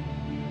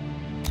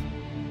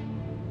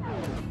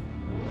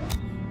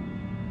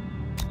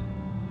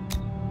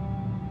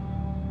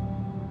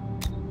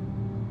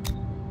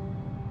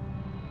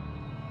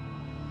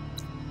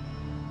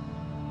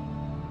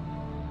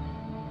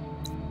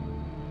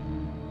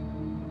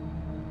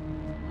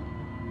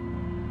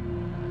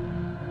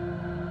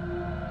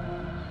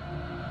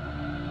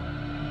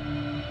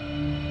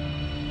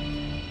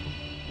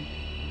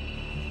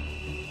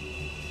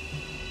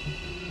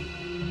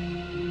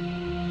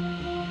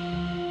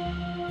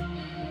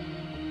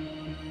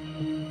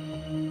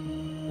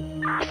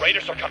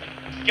 Raiders are coming.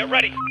 Get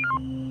ready.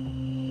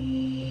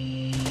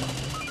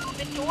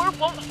 The door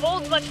won't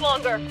hold much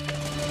longer.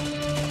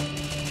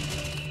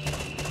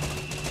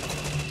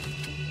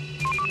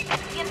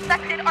 The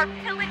infected are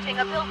pillaging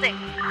a building.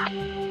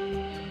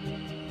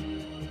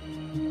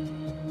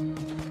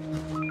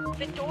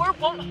 The door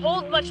won't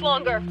hold much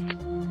longer.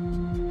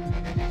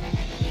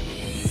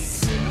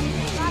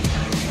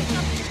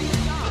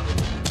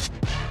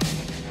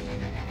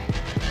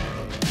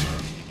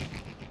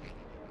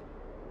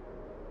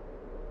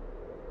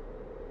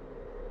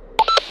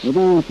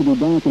 Everyone should be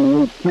back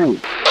in HQ. Need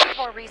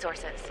more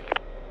resources.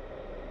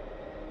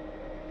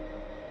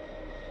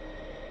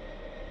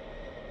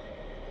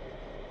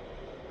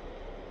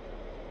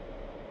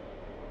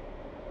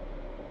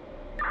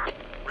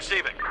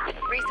 Receiving.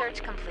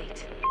 Research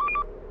complete.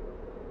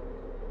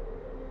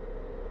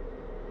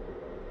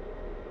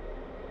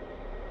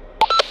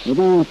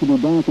 Everyone should be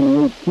back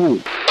in HQ.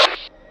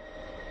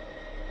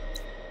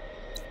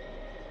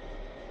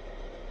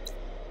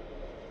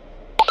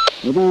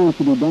 Everyone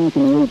should be back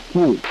in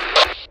HQ.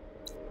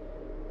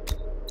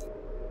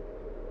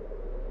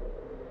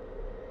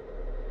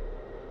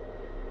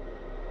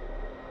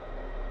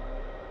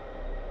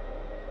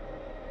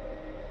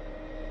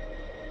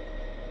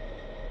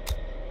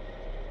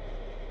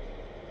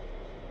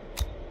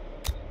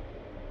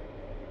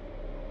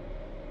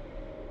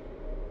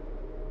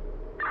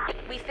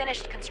 We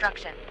finished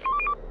construction.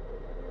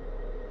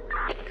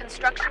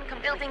 Construction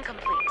building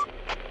complete.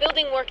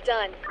 Building work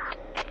done.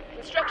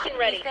 Construction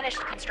ready. We finished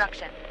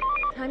construction.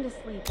 Time to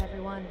sleep,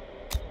 everyone.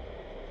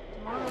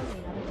 Tomorrow's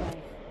another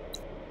day.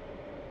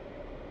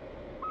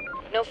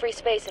 No free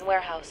space in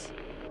warehouse.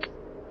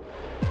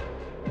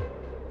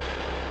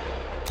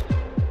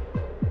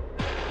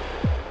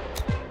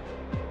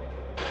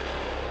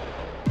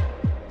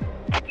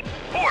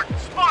 Port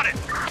spotted.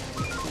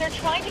 They're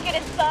trying to get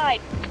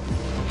inside.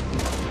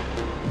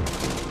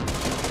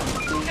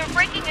 They're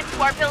breaking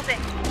into our building.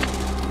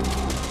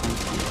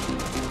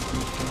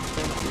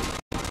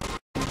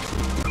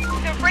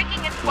 They're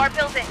breaking into our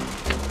building.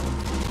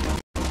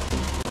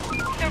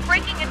 They're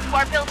breaking into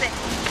our building.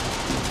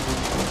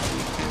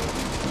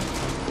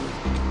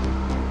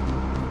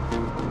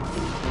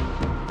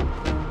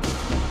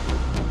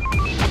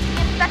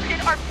 The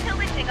infected are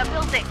pillaging a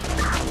building.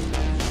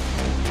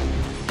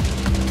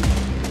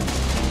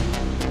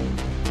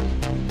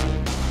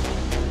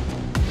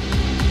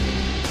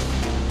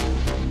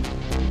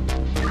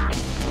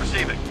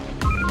 Receiving.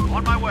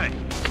 On my way.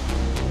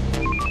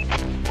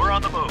 We're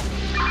on the move.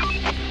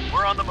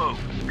 We're on the move.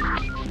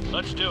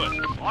 Let's do it.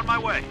 On my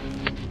way.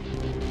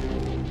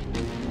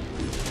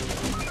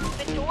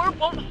 The door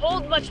won't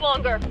hold much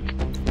longer.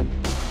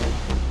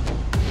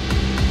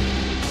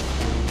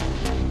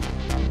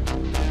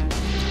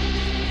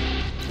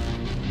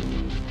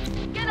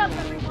 Get up,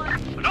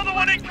 everyone. Another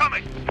one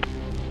incoming.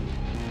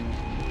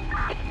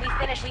 We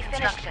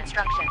finished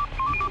construction.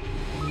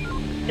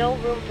 No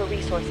room for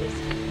resources.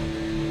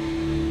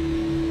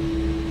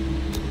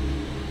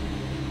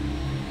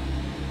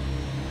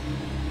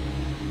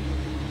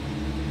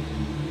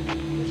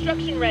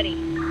 Construction ready.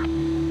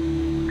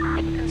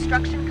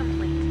 Construction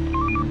complete.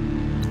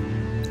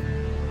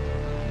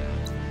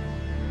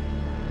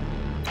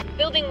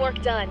 Building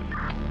work done.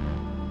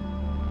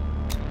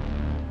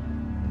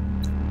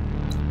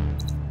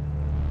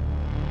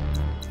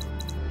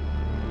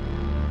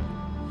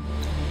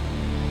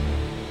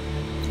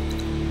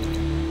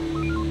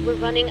 We're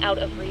running out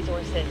of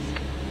resources.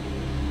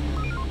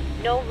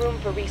 No room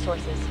for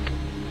resources.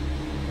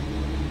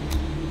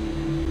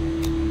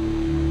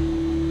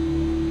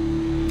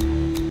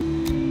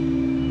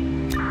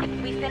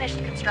 We finished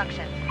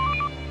construction.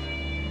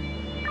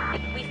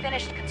 We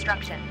finished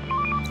construction.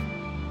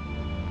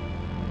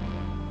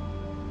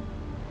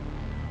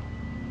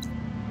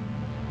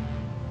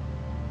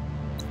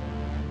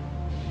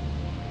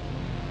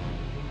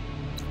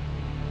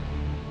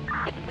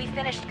 We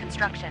finished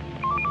construction.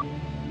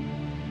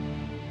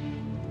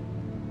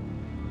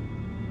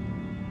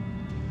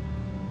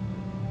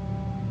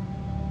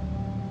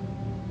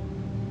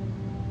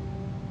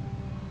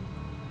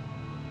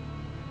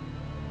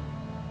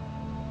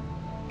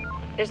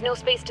 There's no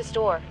space to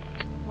store.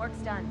 Work's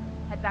done.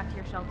 Head back to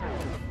your shelter.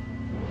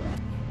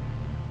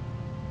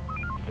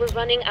 We're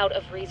running out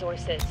of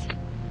resources.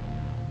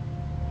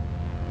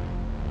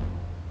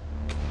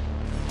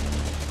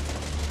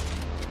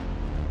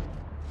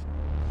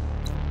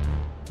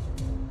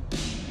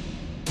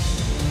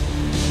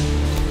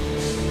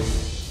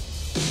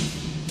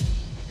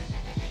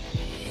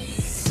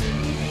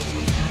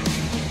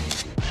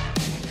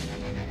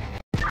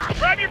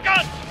 Grab your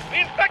guns. The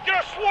infected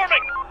are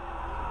swarming.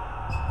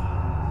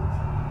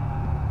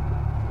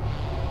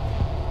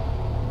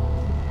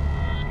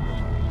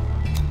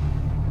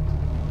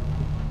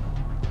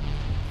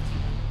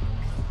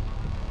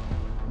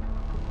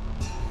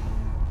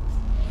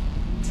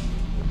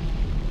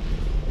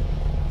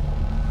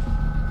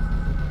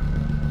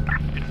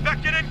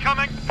 Infected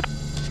incoming.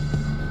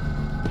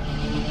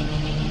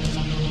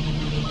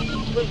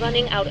 We're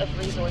running out of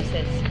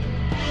resources.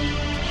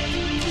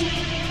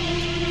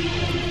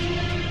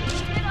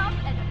 Get up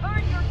and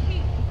earn your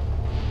keep.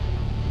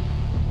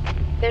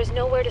 There's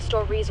nowhere to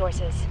store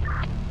resources.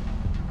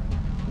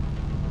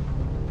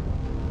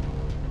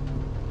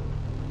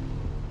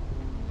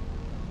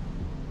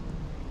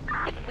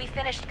 We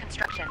finished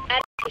construction.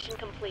 Adaptation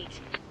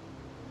complete.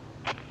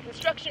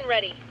 Construction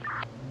ready.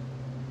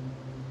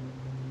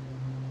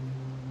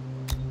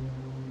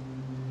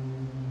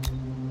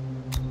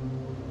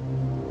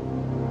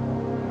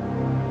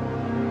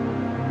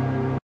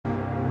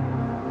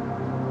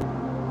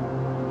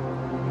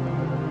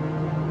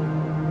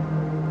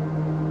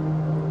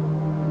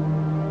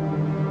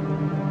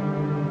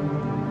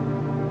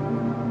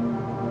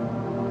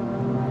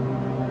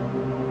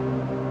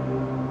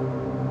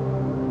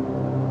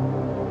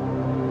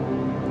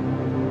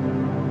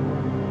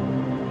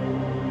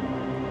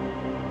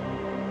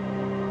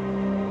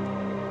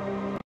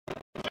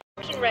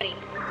 Ready.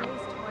 The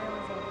day's toil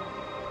is over.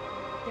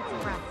 Get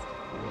some rest.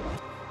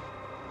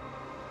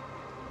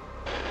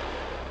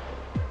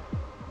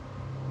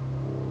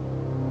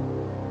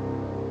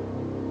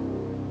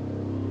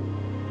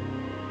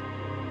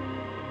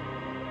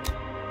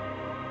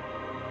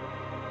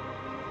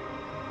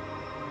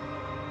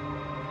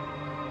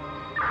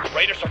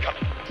 Raiders are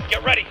coming.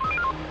 Get ready.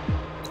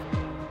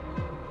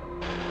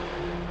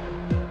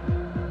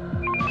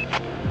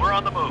 We're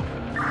on the move.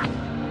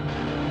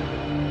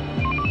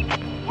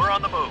 We're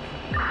on the move.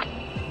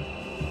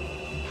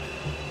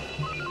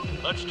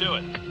 Let's do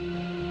it.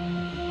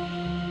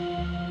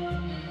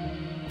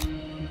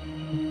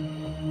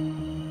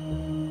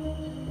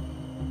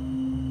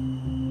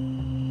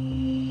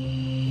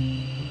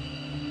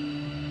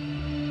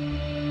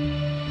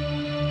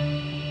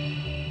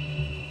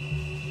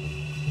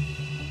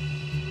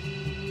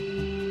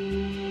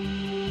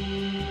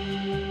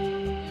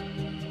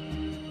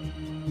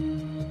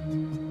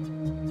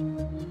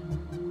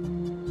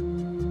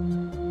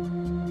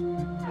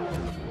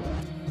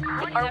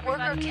 Our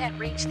worker can't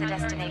reach the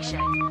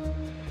destination.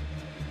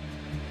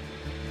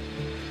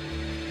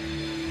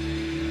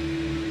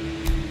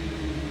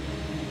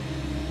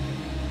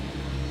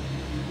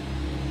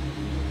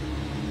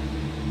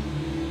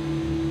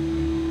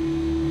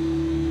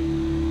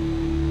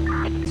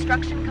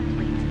 Construction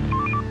complete.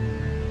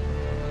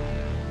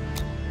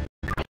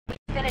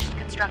 Finished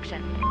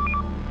construction.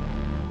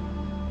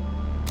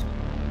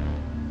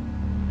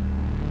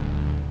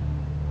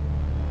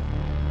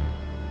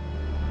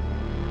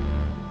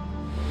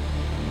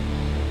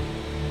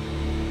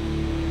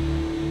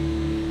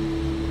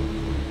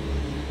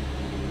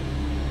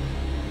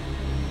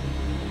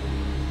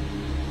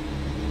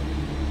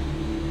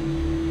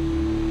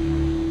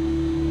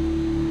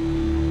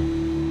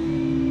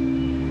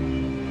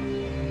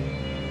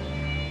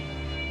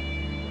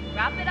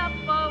 Wrap it up,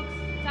 folks.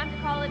 Time to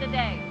call it a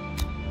day.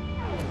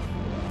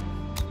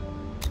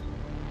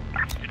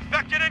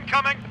 Infected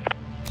incoming!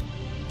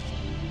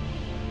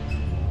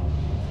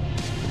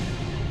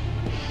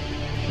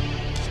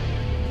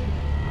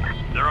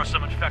 There are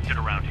some infected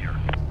around here.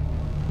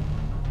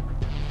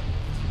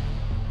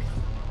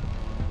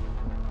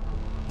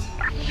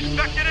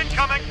 Infected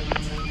incoming!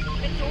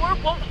 The door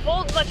won't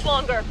hold much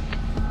longer.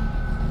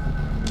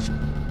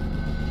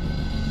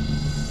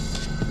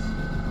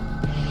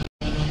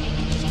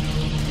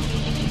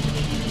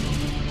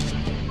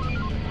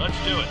 Let's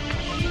do it.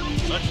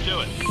 Let's do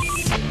it.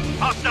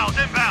 Hostiles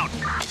inbound!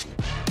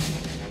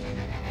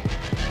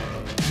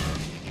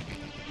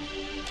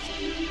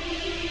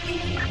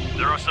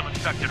 There are some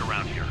infected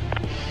around here.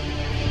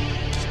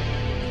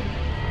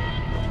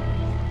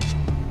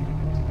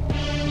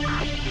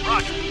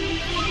 Roger.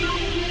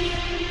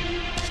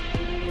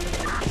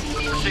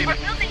 Our Receiving.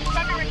 building's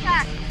under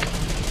attack.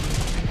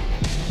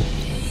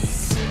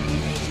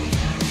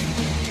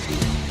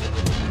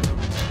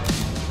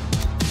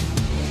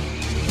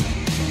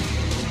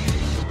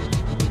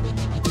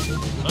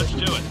 Let's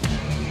do it.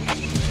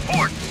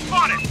 Fort,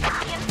 spotted!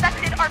 The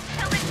infected are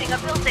pillaging a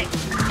building.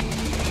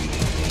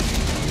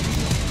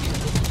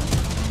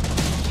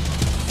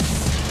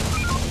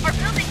 Our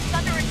building's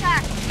under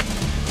attack.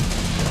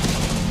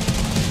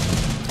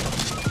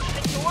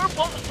 The door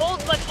won't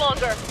hold much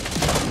longer.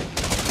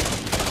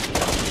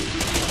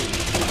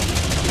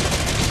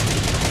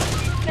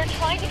 They're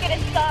trying to get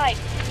inside.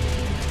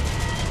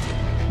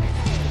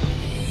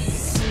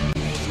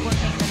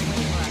 Working this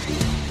way for us.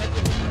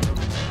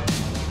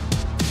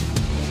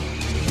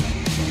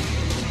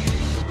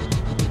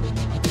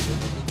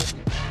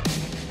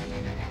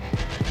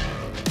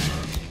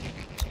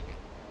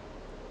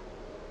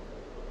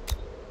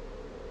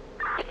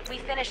 We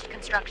finished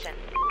construction.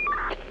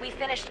 We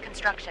finished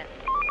construction.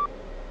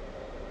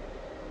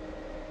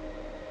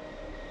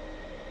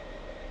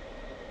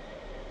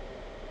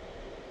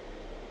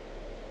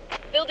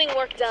 Building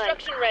work done.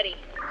 Construction ready.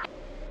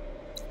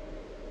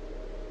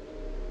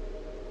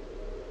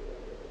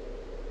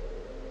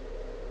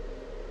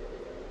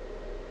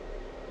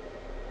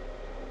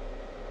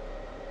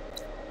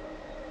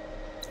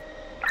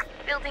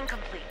 Building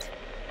complete.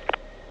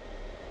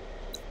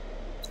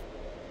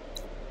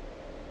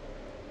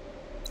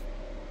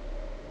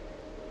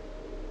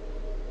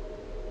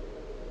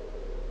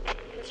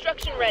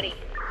 Construction ready.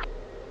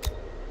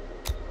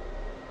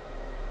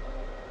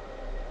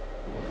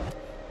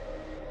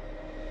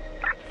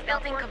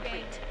 Building Working.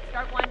 complete.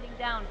 Start winding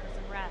down for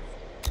some rest.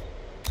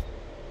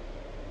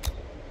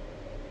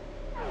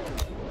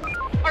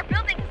 Our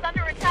building's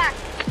under attack.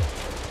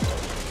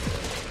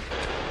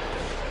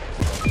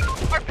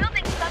 Our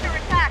building's under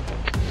attack.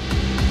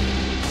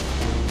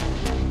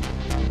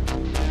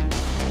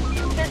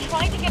 They're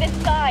trying to get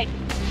inside.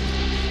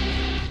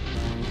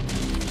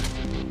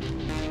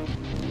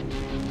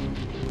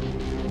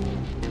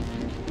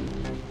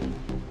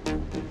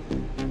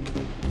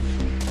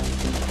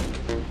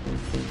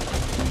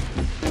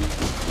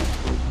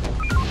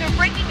 They're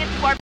breaking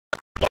into our...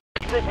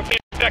 Group of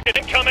infected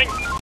incoming!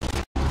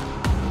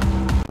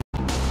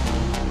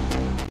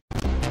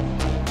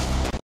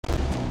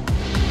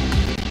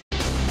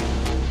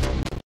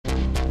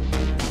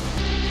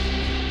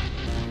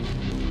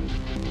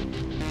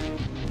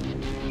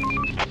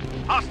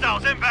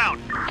 Hostiles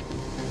inbound!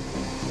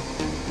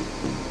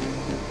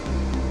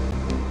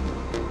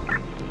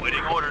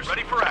 Waiting orders.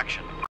 Ready for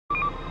action.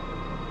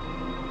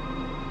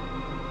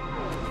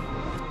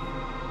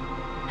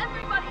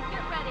 Everybody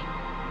get ready.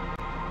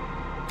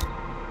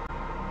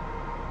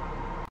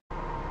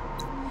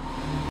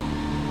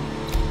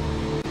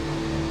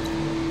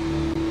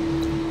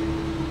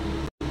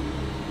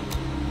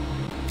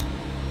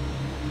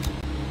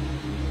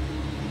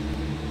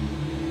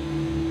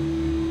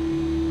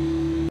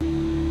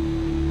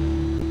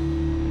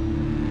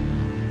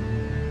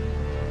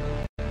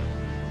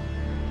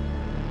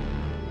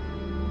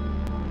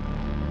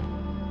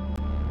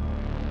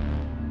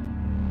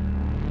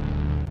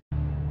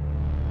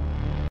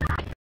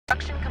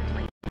 Construction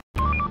complete.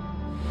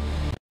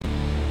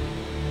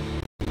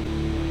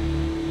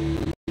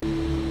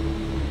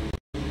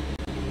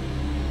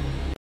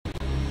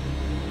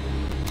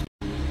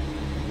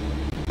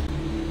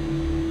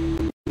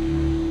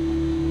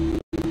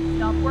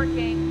 Stop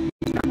working.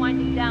 Start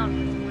winding down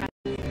for some rest.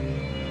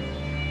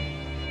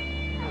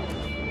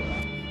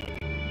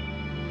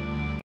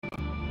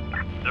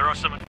 There are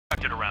some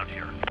infected around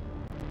here.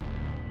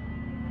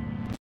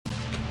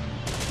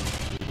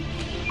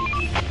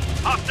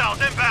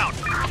 Hostiles inbound!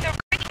 They're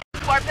breaking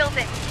into our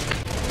building.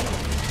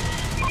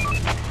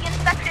 The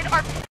infected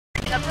are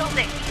in a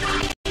building.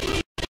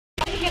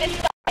 Get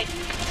inside.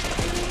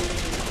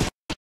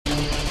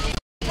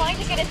 Trying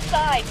to get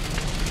inside.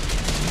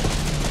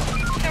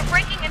 They're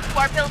breaking into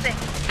our building.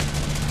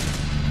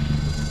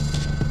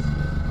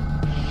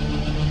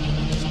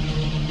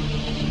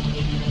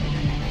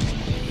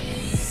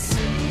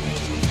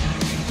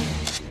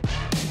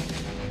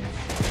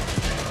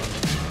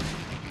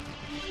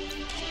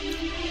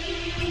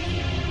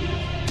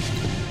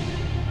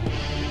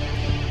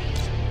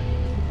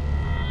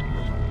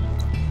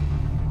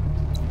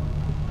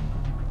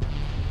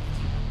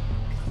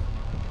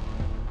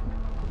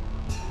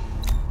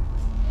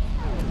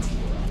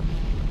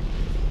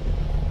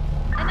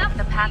 Enough,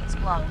 the path is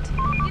blocked.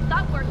 You've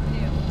got work to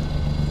do.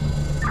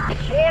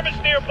 Swarm is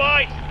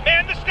nearby!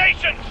 Man the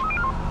stations!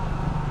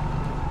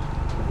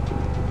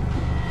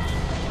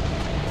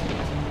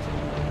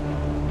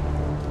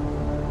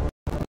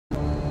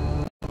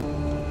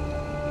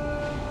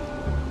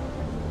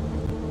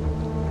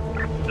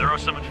 There are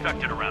some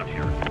infected around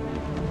here.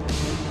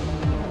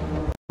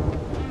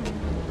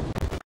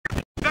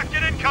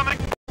 Infected incoming!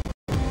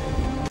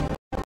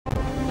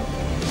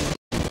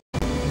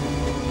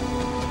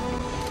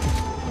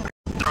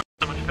 There are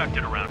some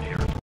infected around here.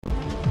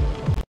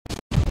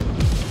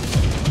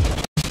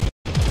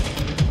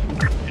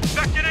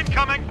 Infected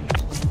incoming!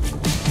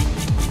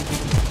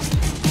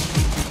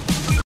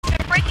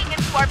 They're breaking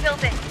into our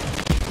building.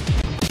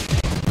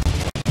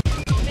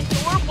 This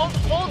door won't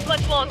hold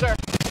much longer.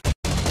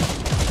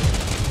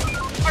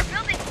 Our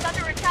building's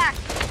under attack.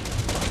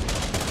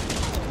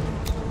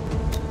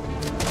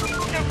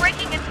 They're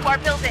breaking into our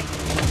building.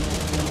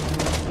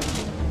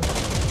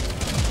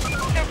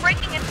 They're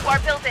breaking into our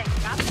building.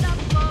 Wrap it up,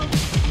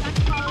 folks. Time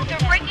to call it a They're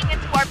day. breaking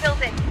into our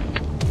building.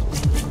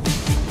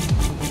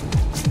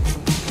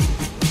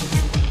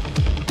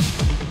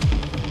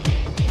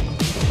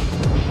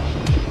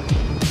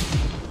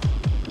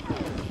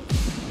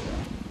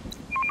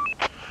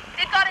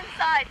 They got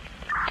inside.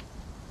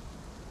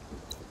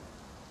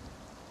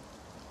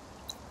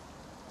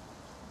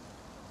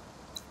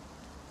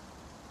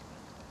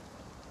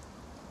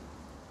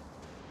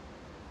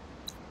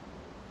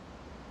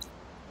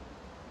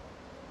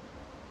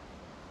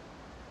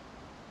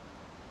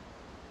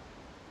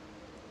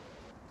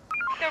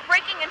 They're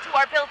breaking into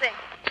our building.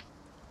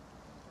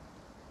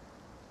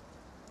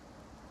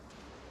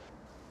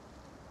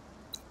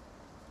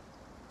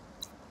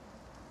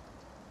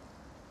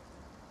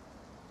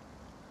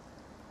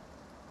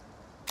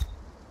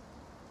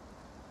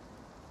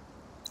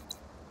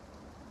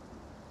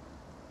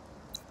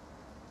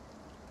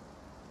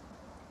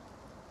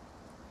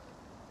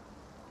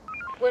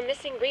 We're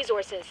missing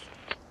resources.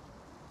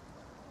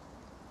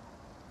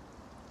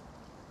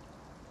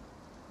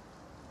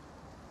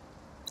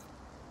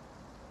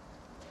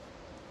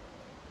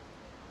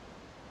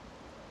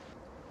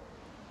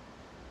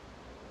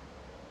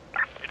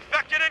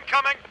 Infected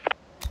incoming!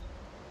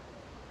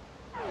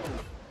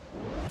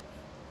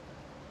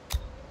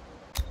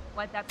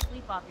 Wipe that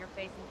sleep off your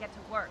face and get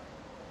to work.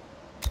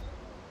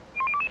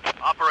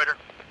 Operator,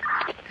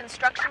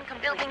 Construction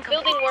complete.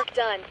 Building work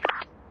done.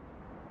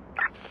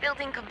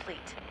 Building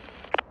complete.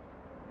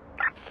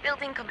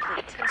 Building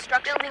complete.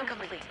 Construction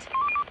complete.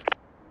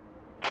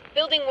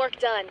 Building work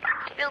done.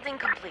 Building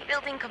complete.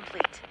 Building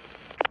complete.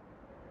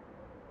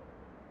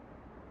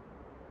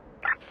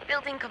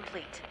 Building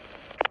complete.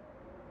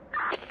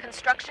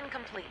 Construction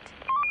complete.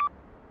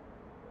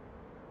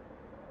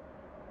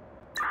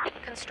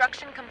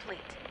 Construction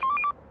complete.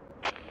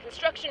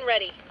 Construction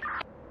ready.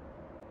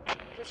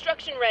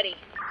 Construction ready.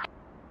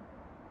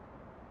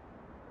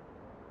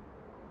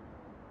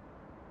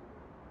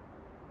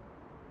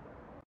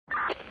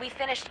 We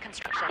finished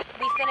construction.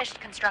 We finished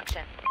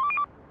construction.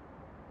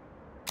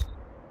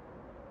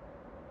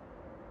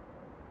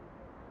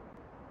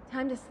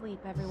 Time to sleep,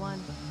 everyone.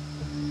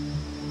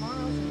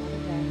 Tomorrow's another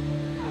day.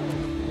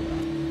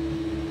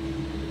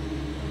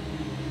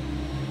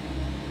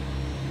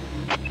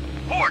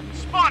 Port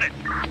spotted!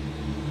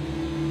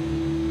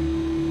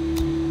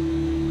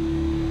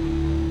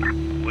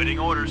 Waiting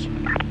orders.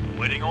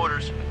 Waiting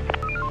orders.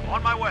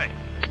 On my way.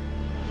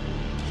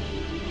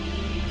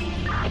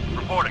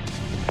 Reporting.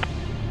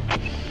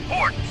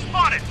 Port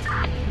spotted!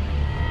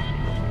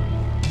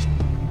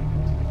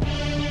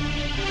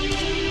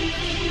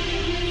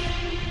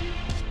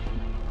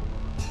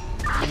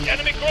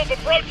 Enemy group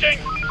approaching!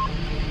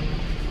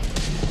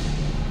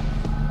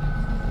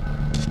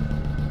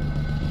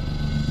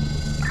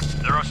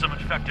 There are some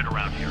infected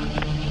around here.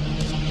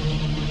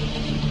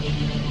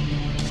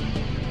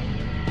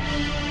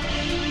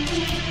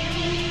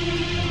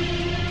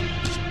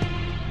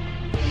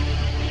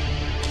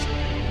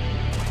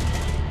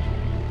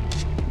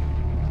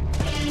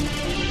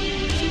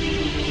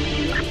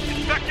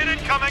 Infected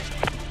incoming!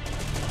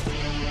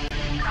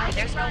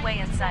 There's no way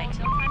in sight.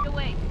 No time to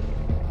wait.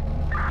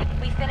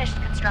 We finished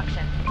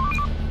construction.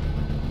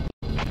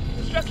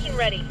 Construction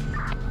ready.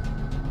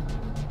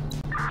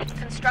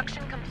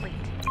 Construction complete.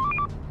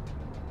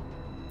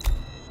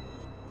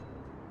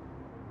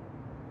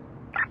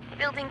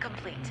 Building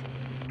complete.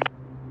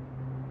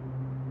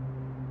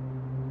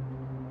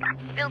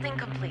 Building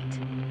complete.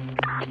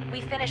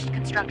 We finished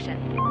construction.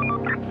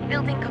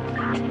 Building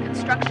complete.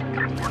 Construction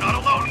complete. We're not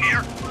alone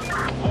here!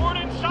 Port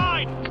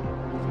inside!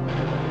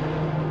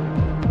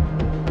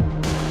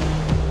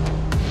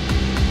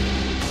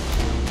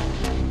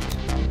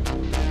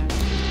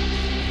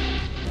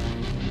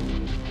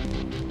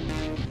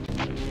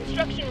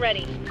 Construction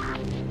ready.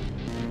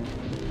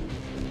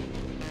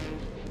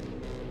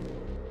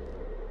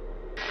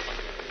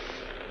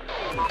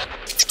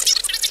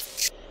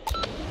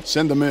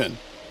 Send them in.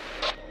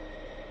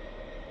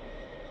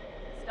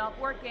 Stop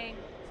working.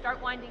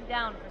 Start winding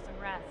down for some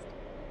rest.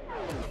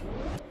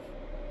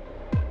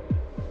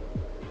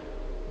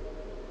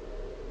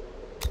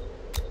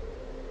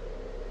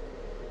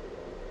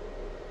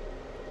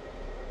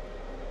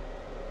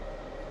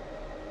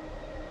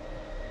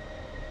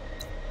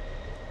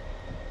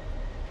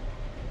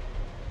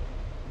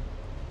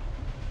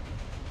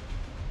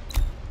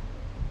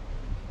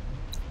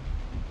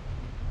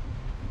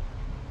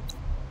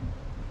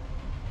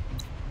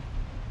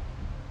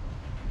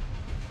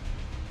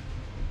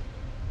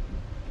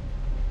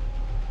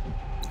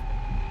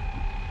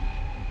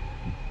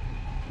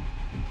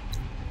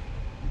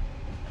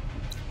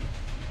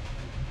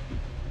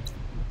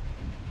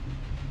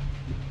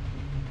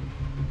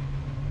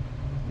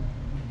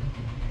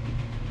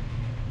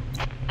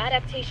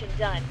 Adaptation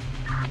done.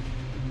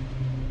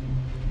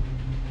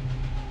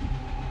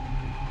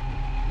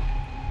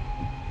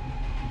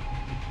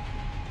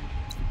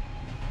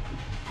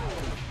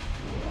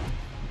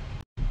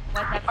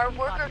 Our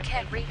worker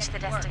can't reach the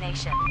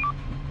destination.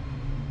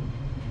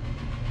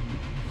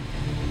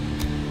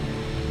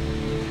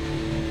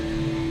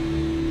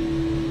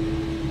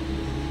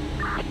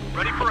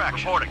 Ready for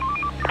action. Reporting.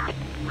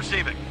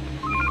 Receiving.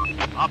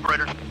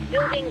 Operator.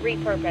 Building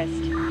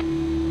repurposed.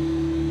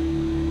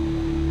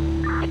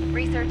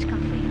 Research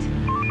complete.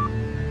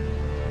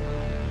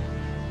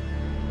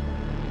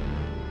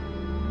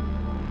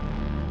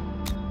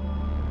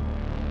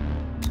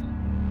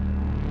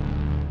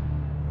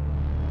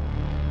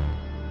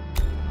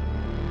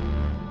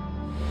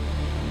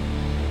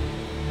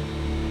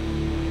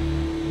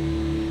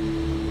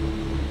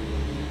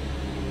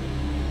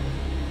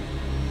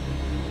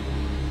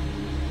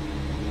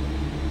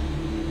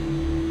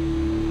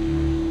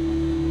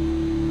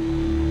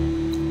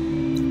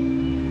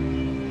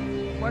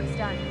 Work's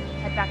done.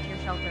 Head back to your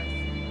shelters.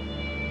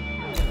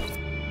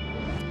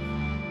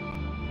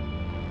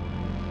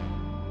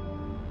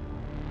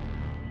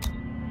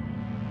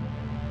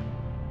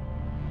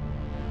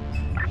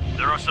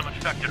 There are some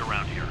infected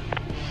around here.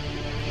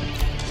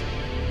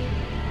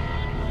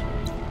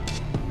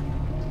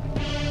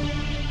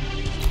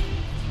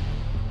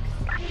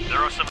 There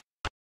are some...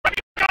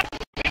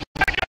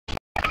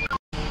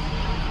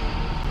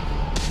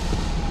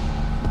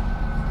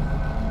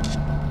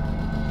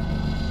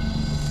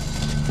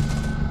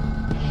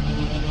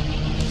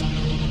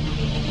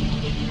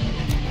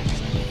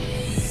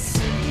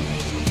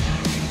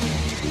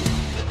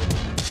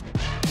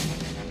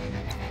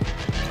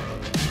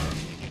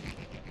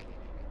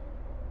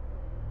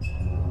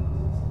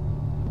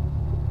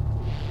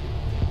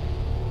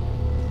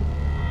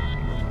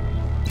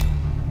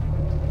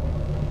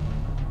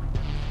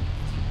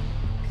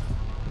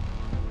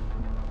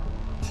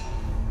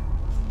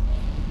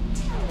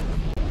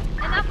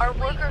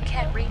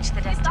 reach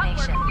the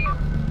destination.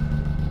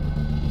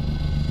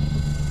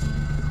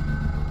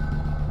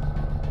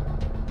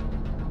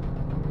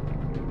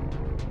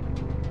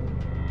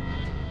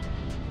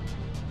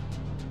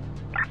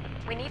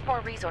 We need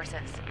more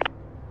resources.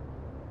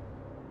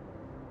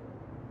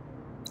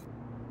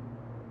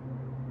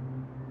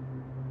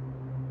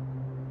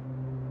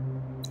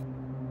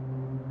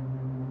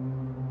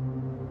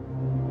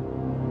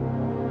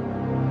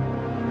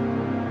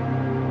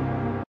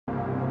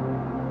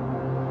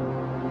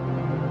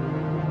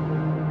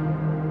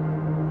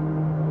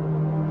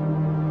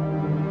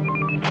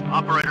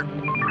 Operator,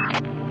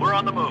 we're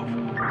on the move.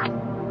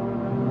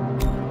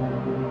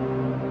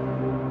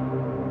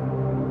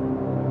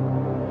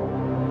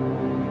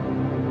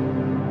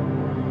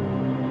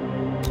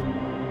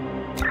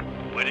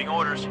 Waiting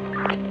orders.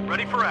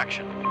 Ready for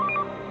action.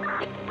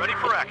 Ready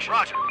for action.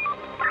 Roger.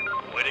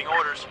 Waiting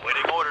orders.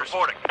 Waiting orders.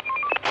 Reporting.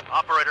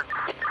 Operator,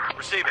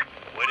 receiving.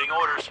 Waiting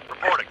orders.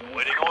 Reporting.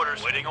 Waiting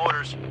orders. Waiting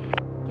orders.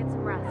 Get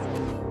some rest.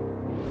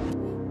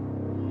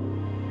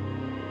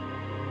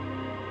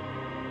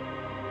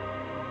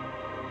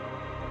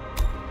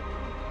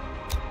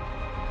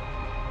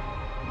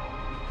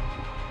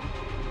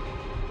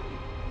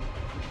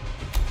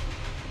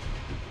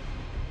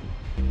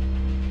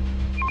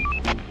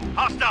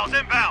 Hostiles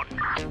inbound.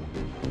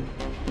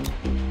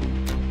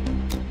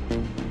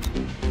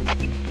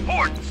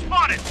 Horde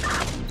spotted.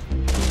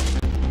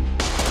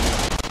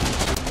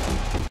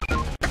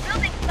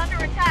 Building's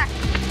under attack.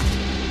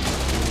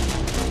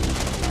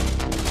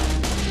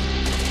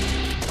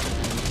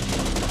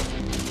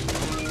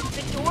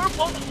 The door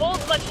won't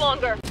hold much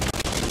longer.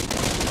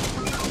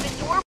 The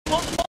door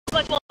won't hold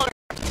much longer.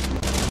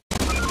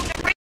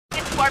 Debris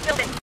into our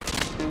building.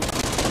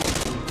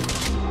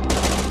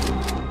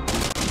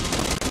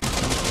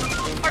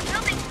 Our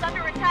building's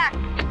under attack.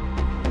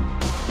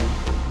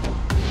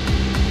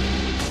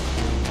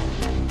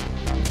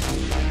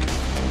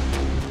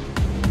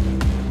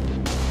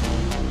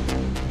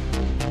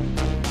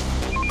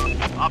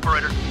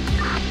 Operator.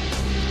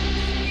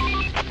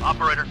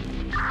 Operator.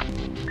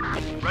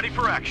 Ready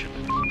for action.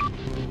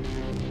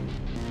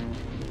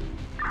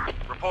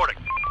 Reporting.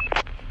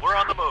 We're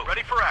on the move.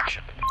 Ready for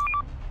action.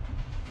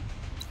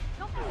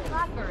 Don't be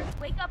slackers.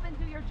 Wake up and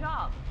do your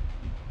job.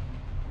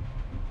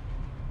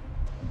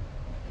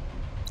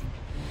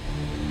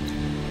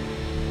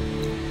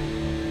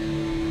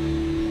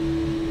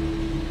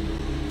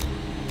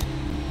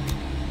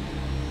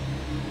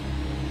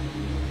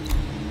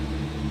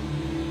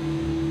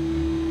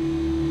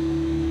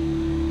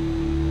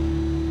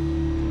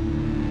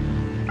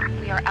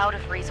 We are out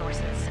of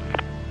resources.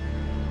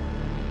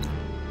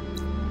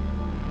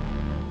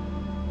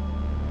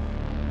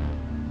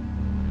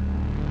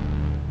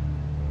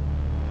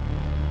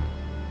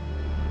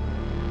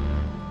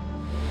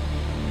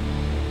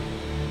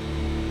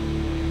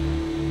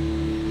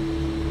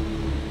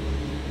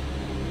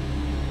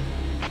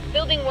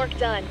 Building work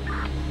done.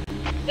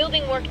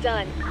 Building work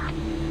done.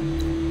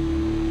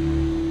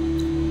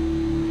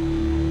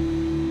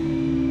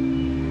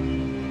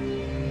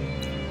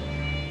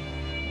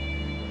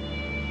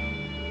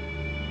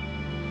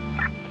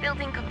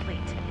 Building complete.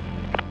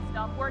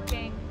 Stop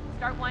working.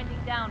 Start winding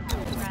down.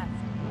 Get some rest.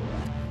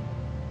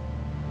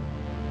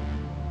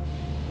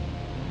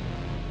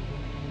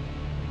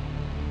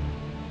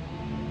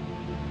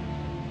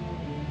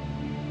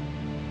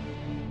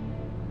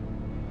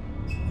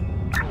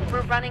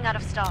 We're running out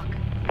of stock.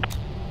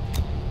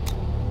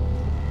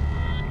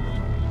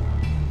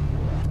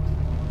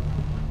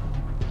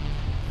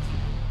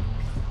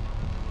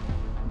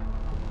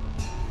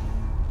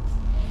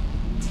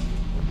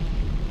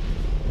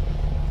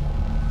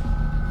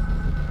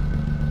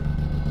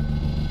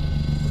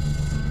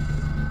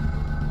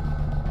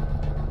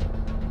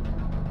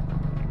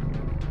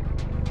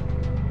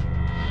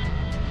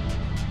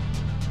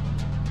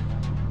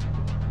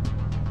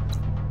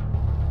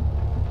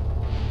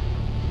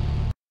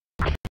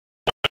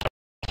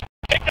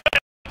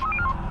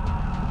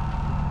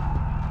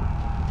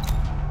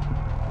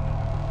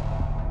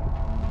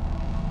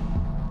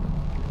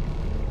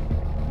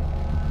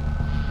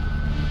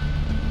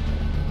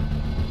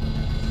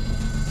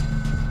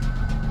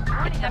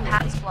 The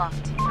path's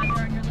blocked. Time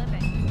to earn your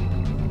living.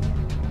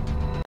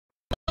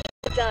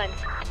 Done.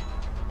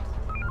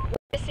 We're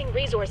missing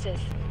resources.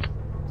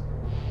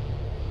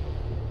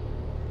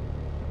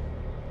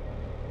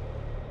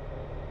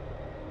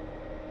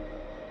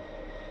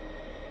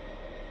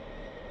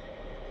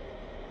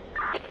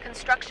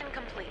 Construction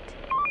complete.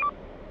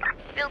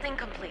 Building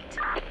complete.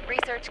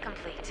 Research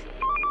complete.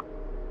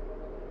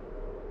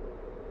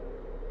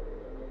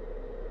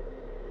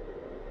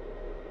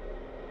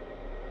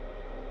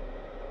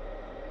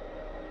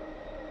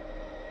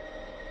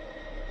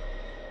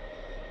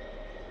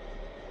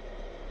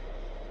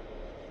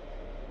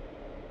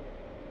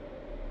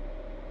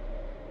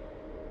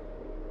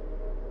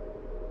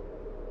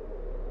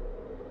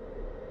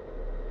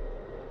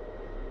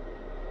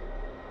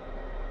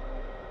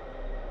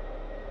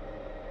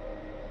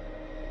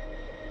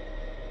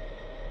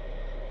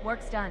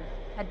 Work's done.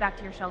 Head back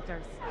to your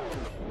shelters.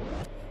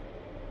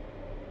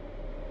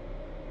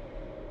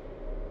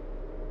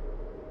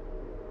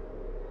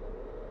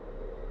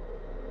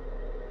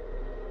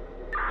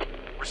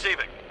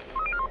 Receiving.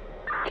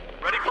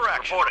 Ready for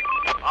action. Reporting.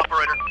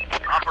 Operator.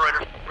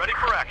 Operator. Ready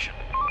for action.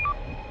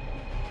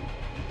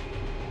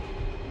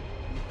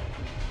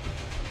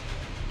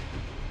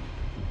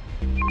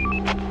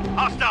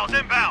 Hostiles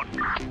inbound.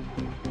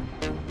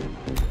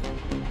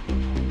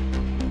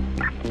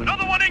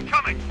 Another one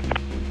incoming.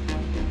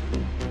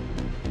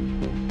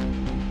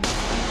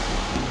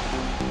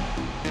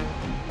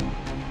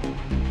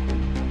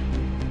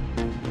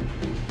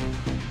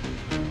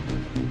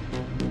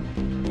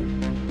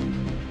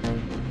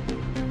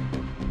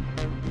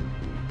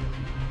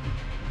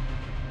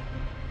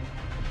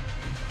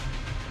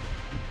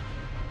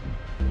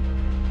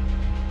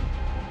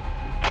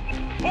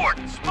 Port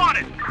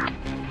spotted.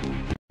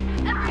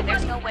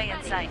 There's no way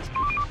in sight.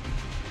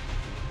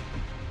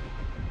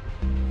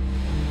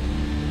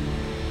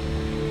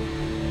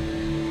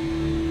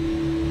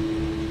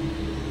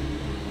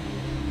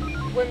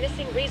 We're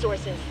missing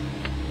resources.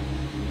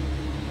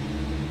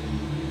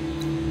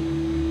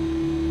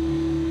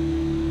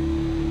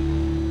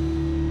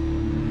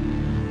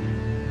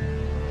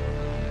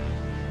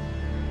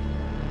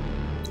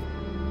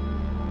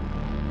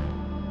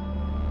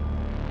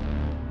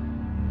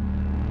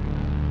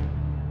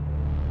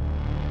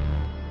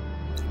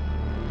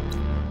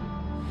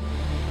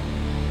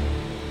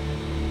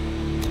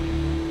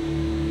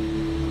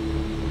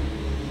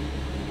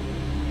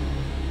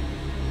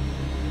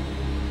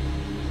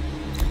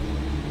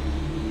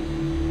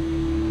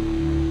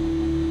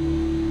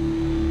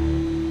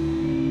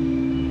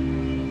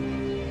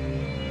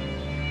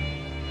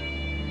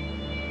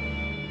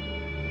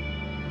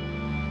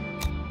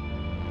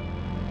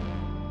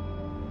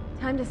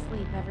 Time to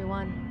sleep,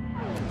 everyone.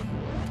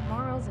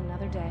 Tomorrow's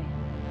another day.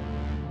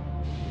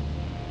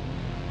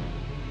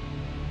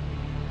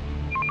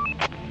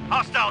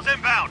 Hostiles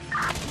inbound.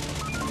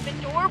 The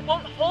door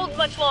won't hold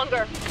much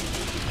longer.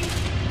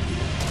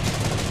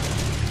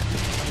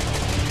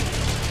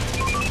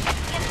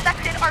 The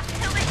infected are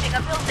pillaging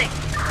a building.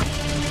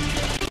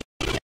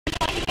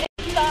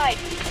 Inside.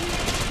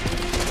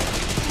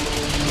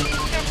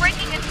 They're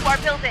breaking into our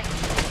building.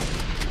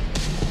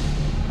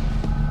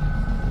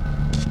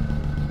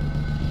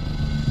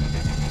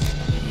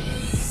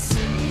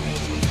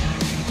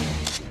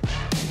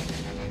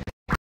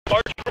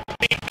 Large group of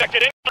the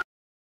infected in.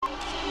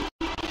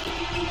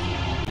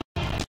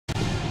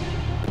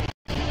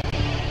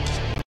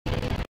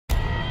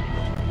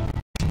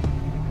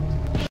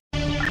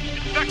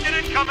 Infected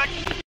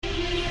incoming.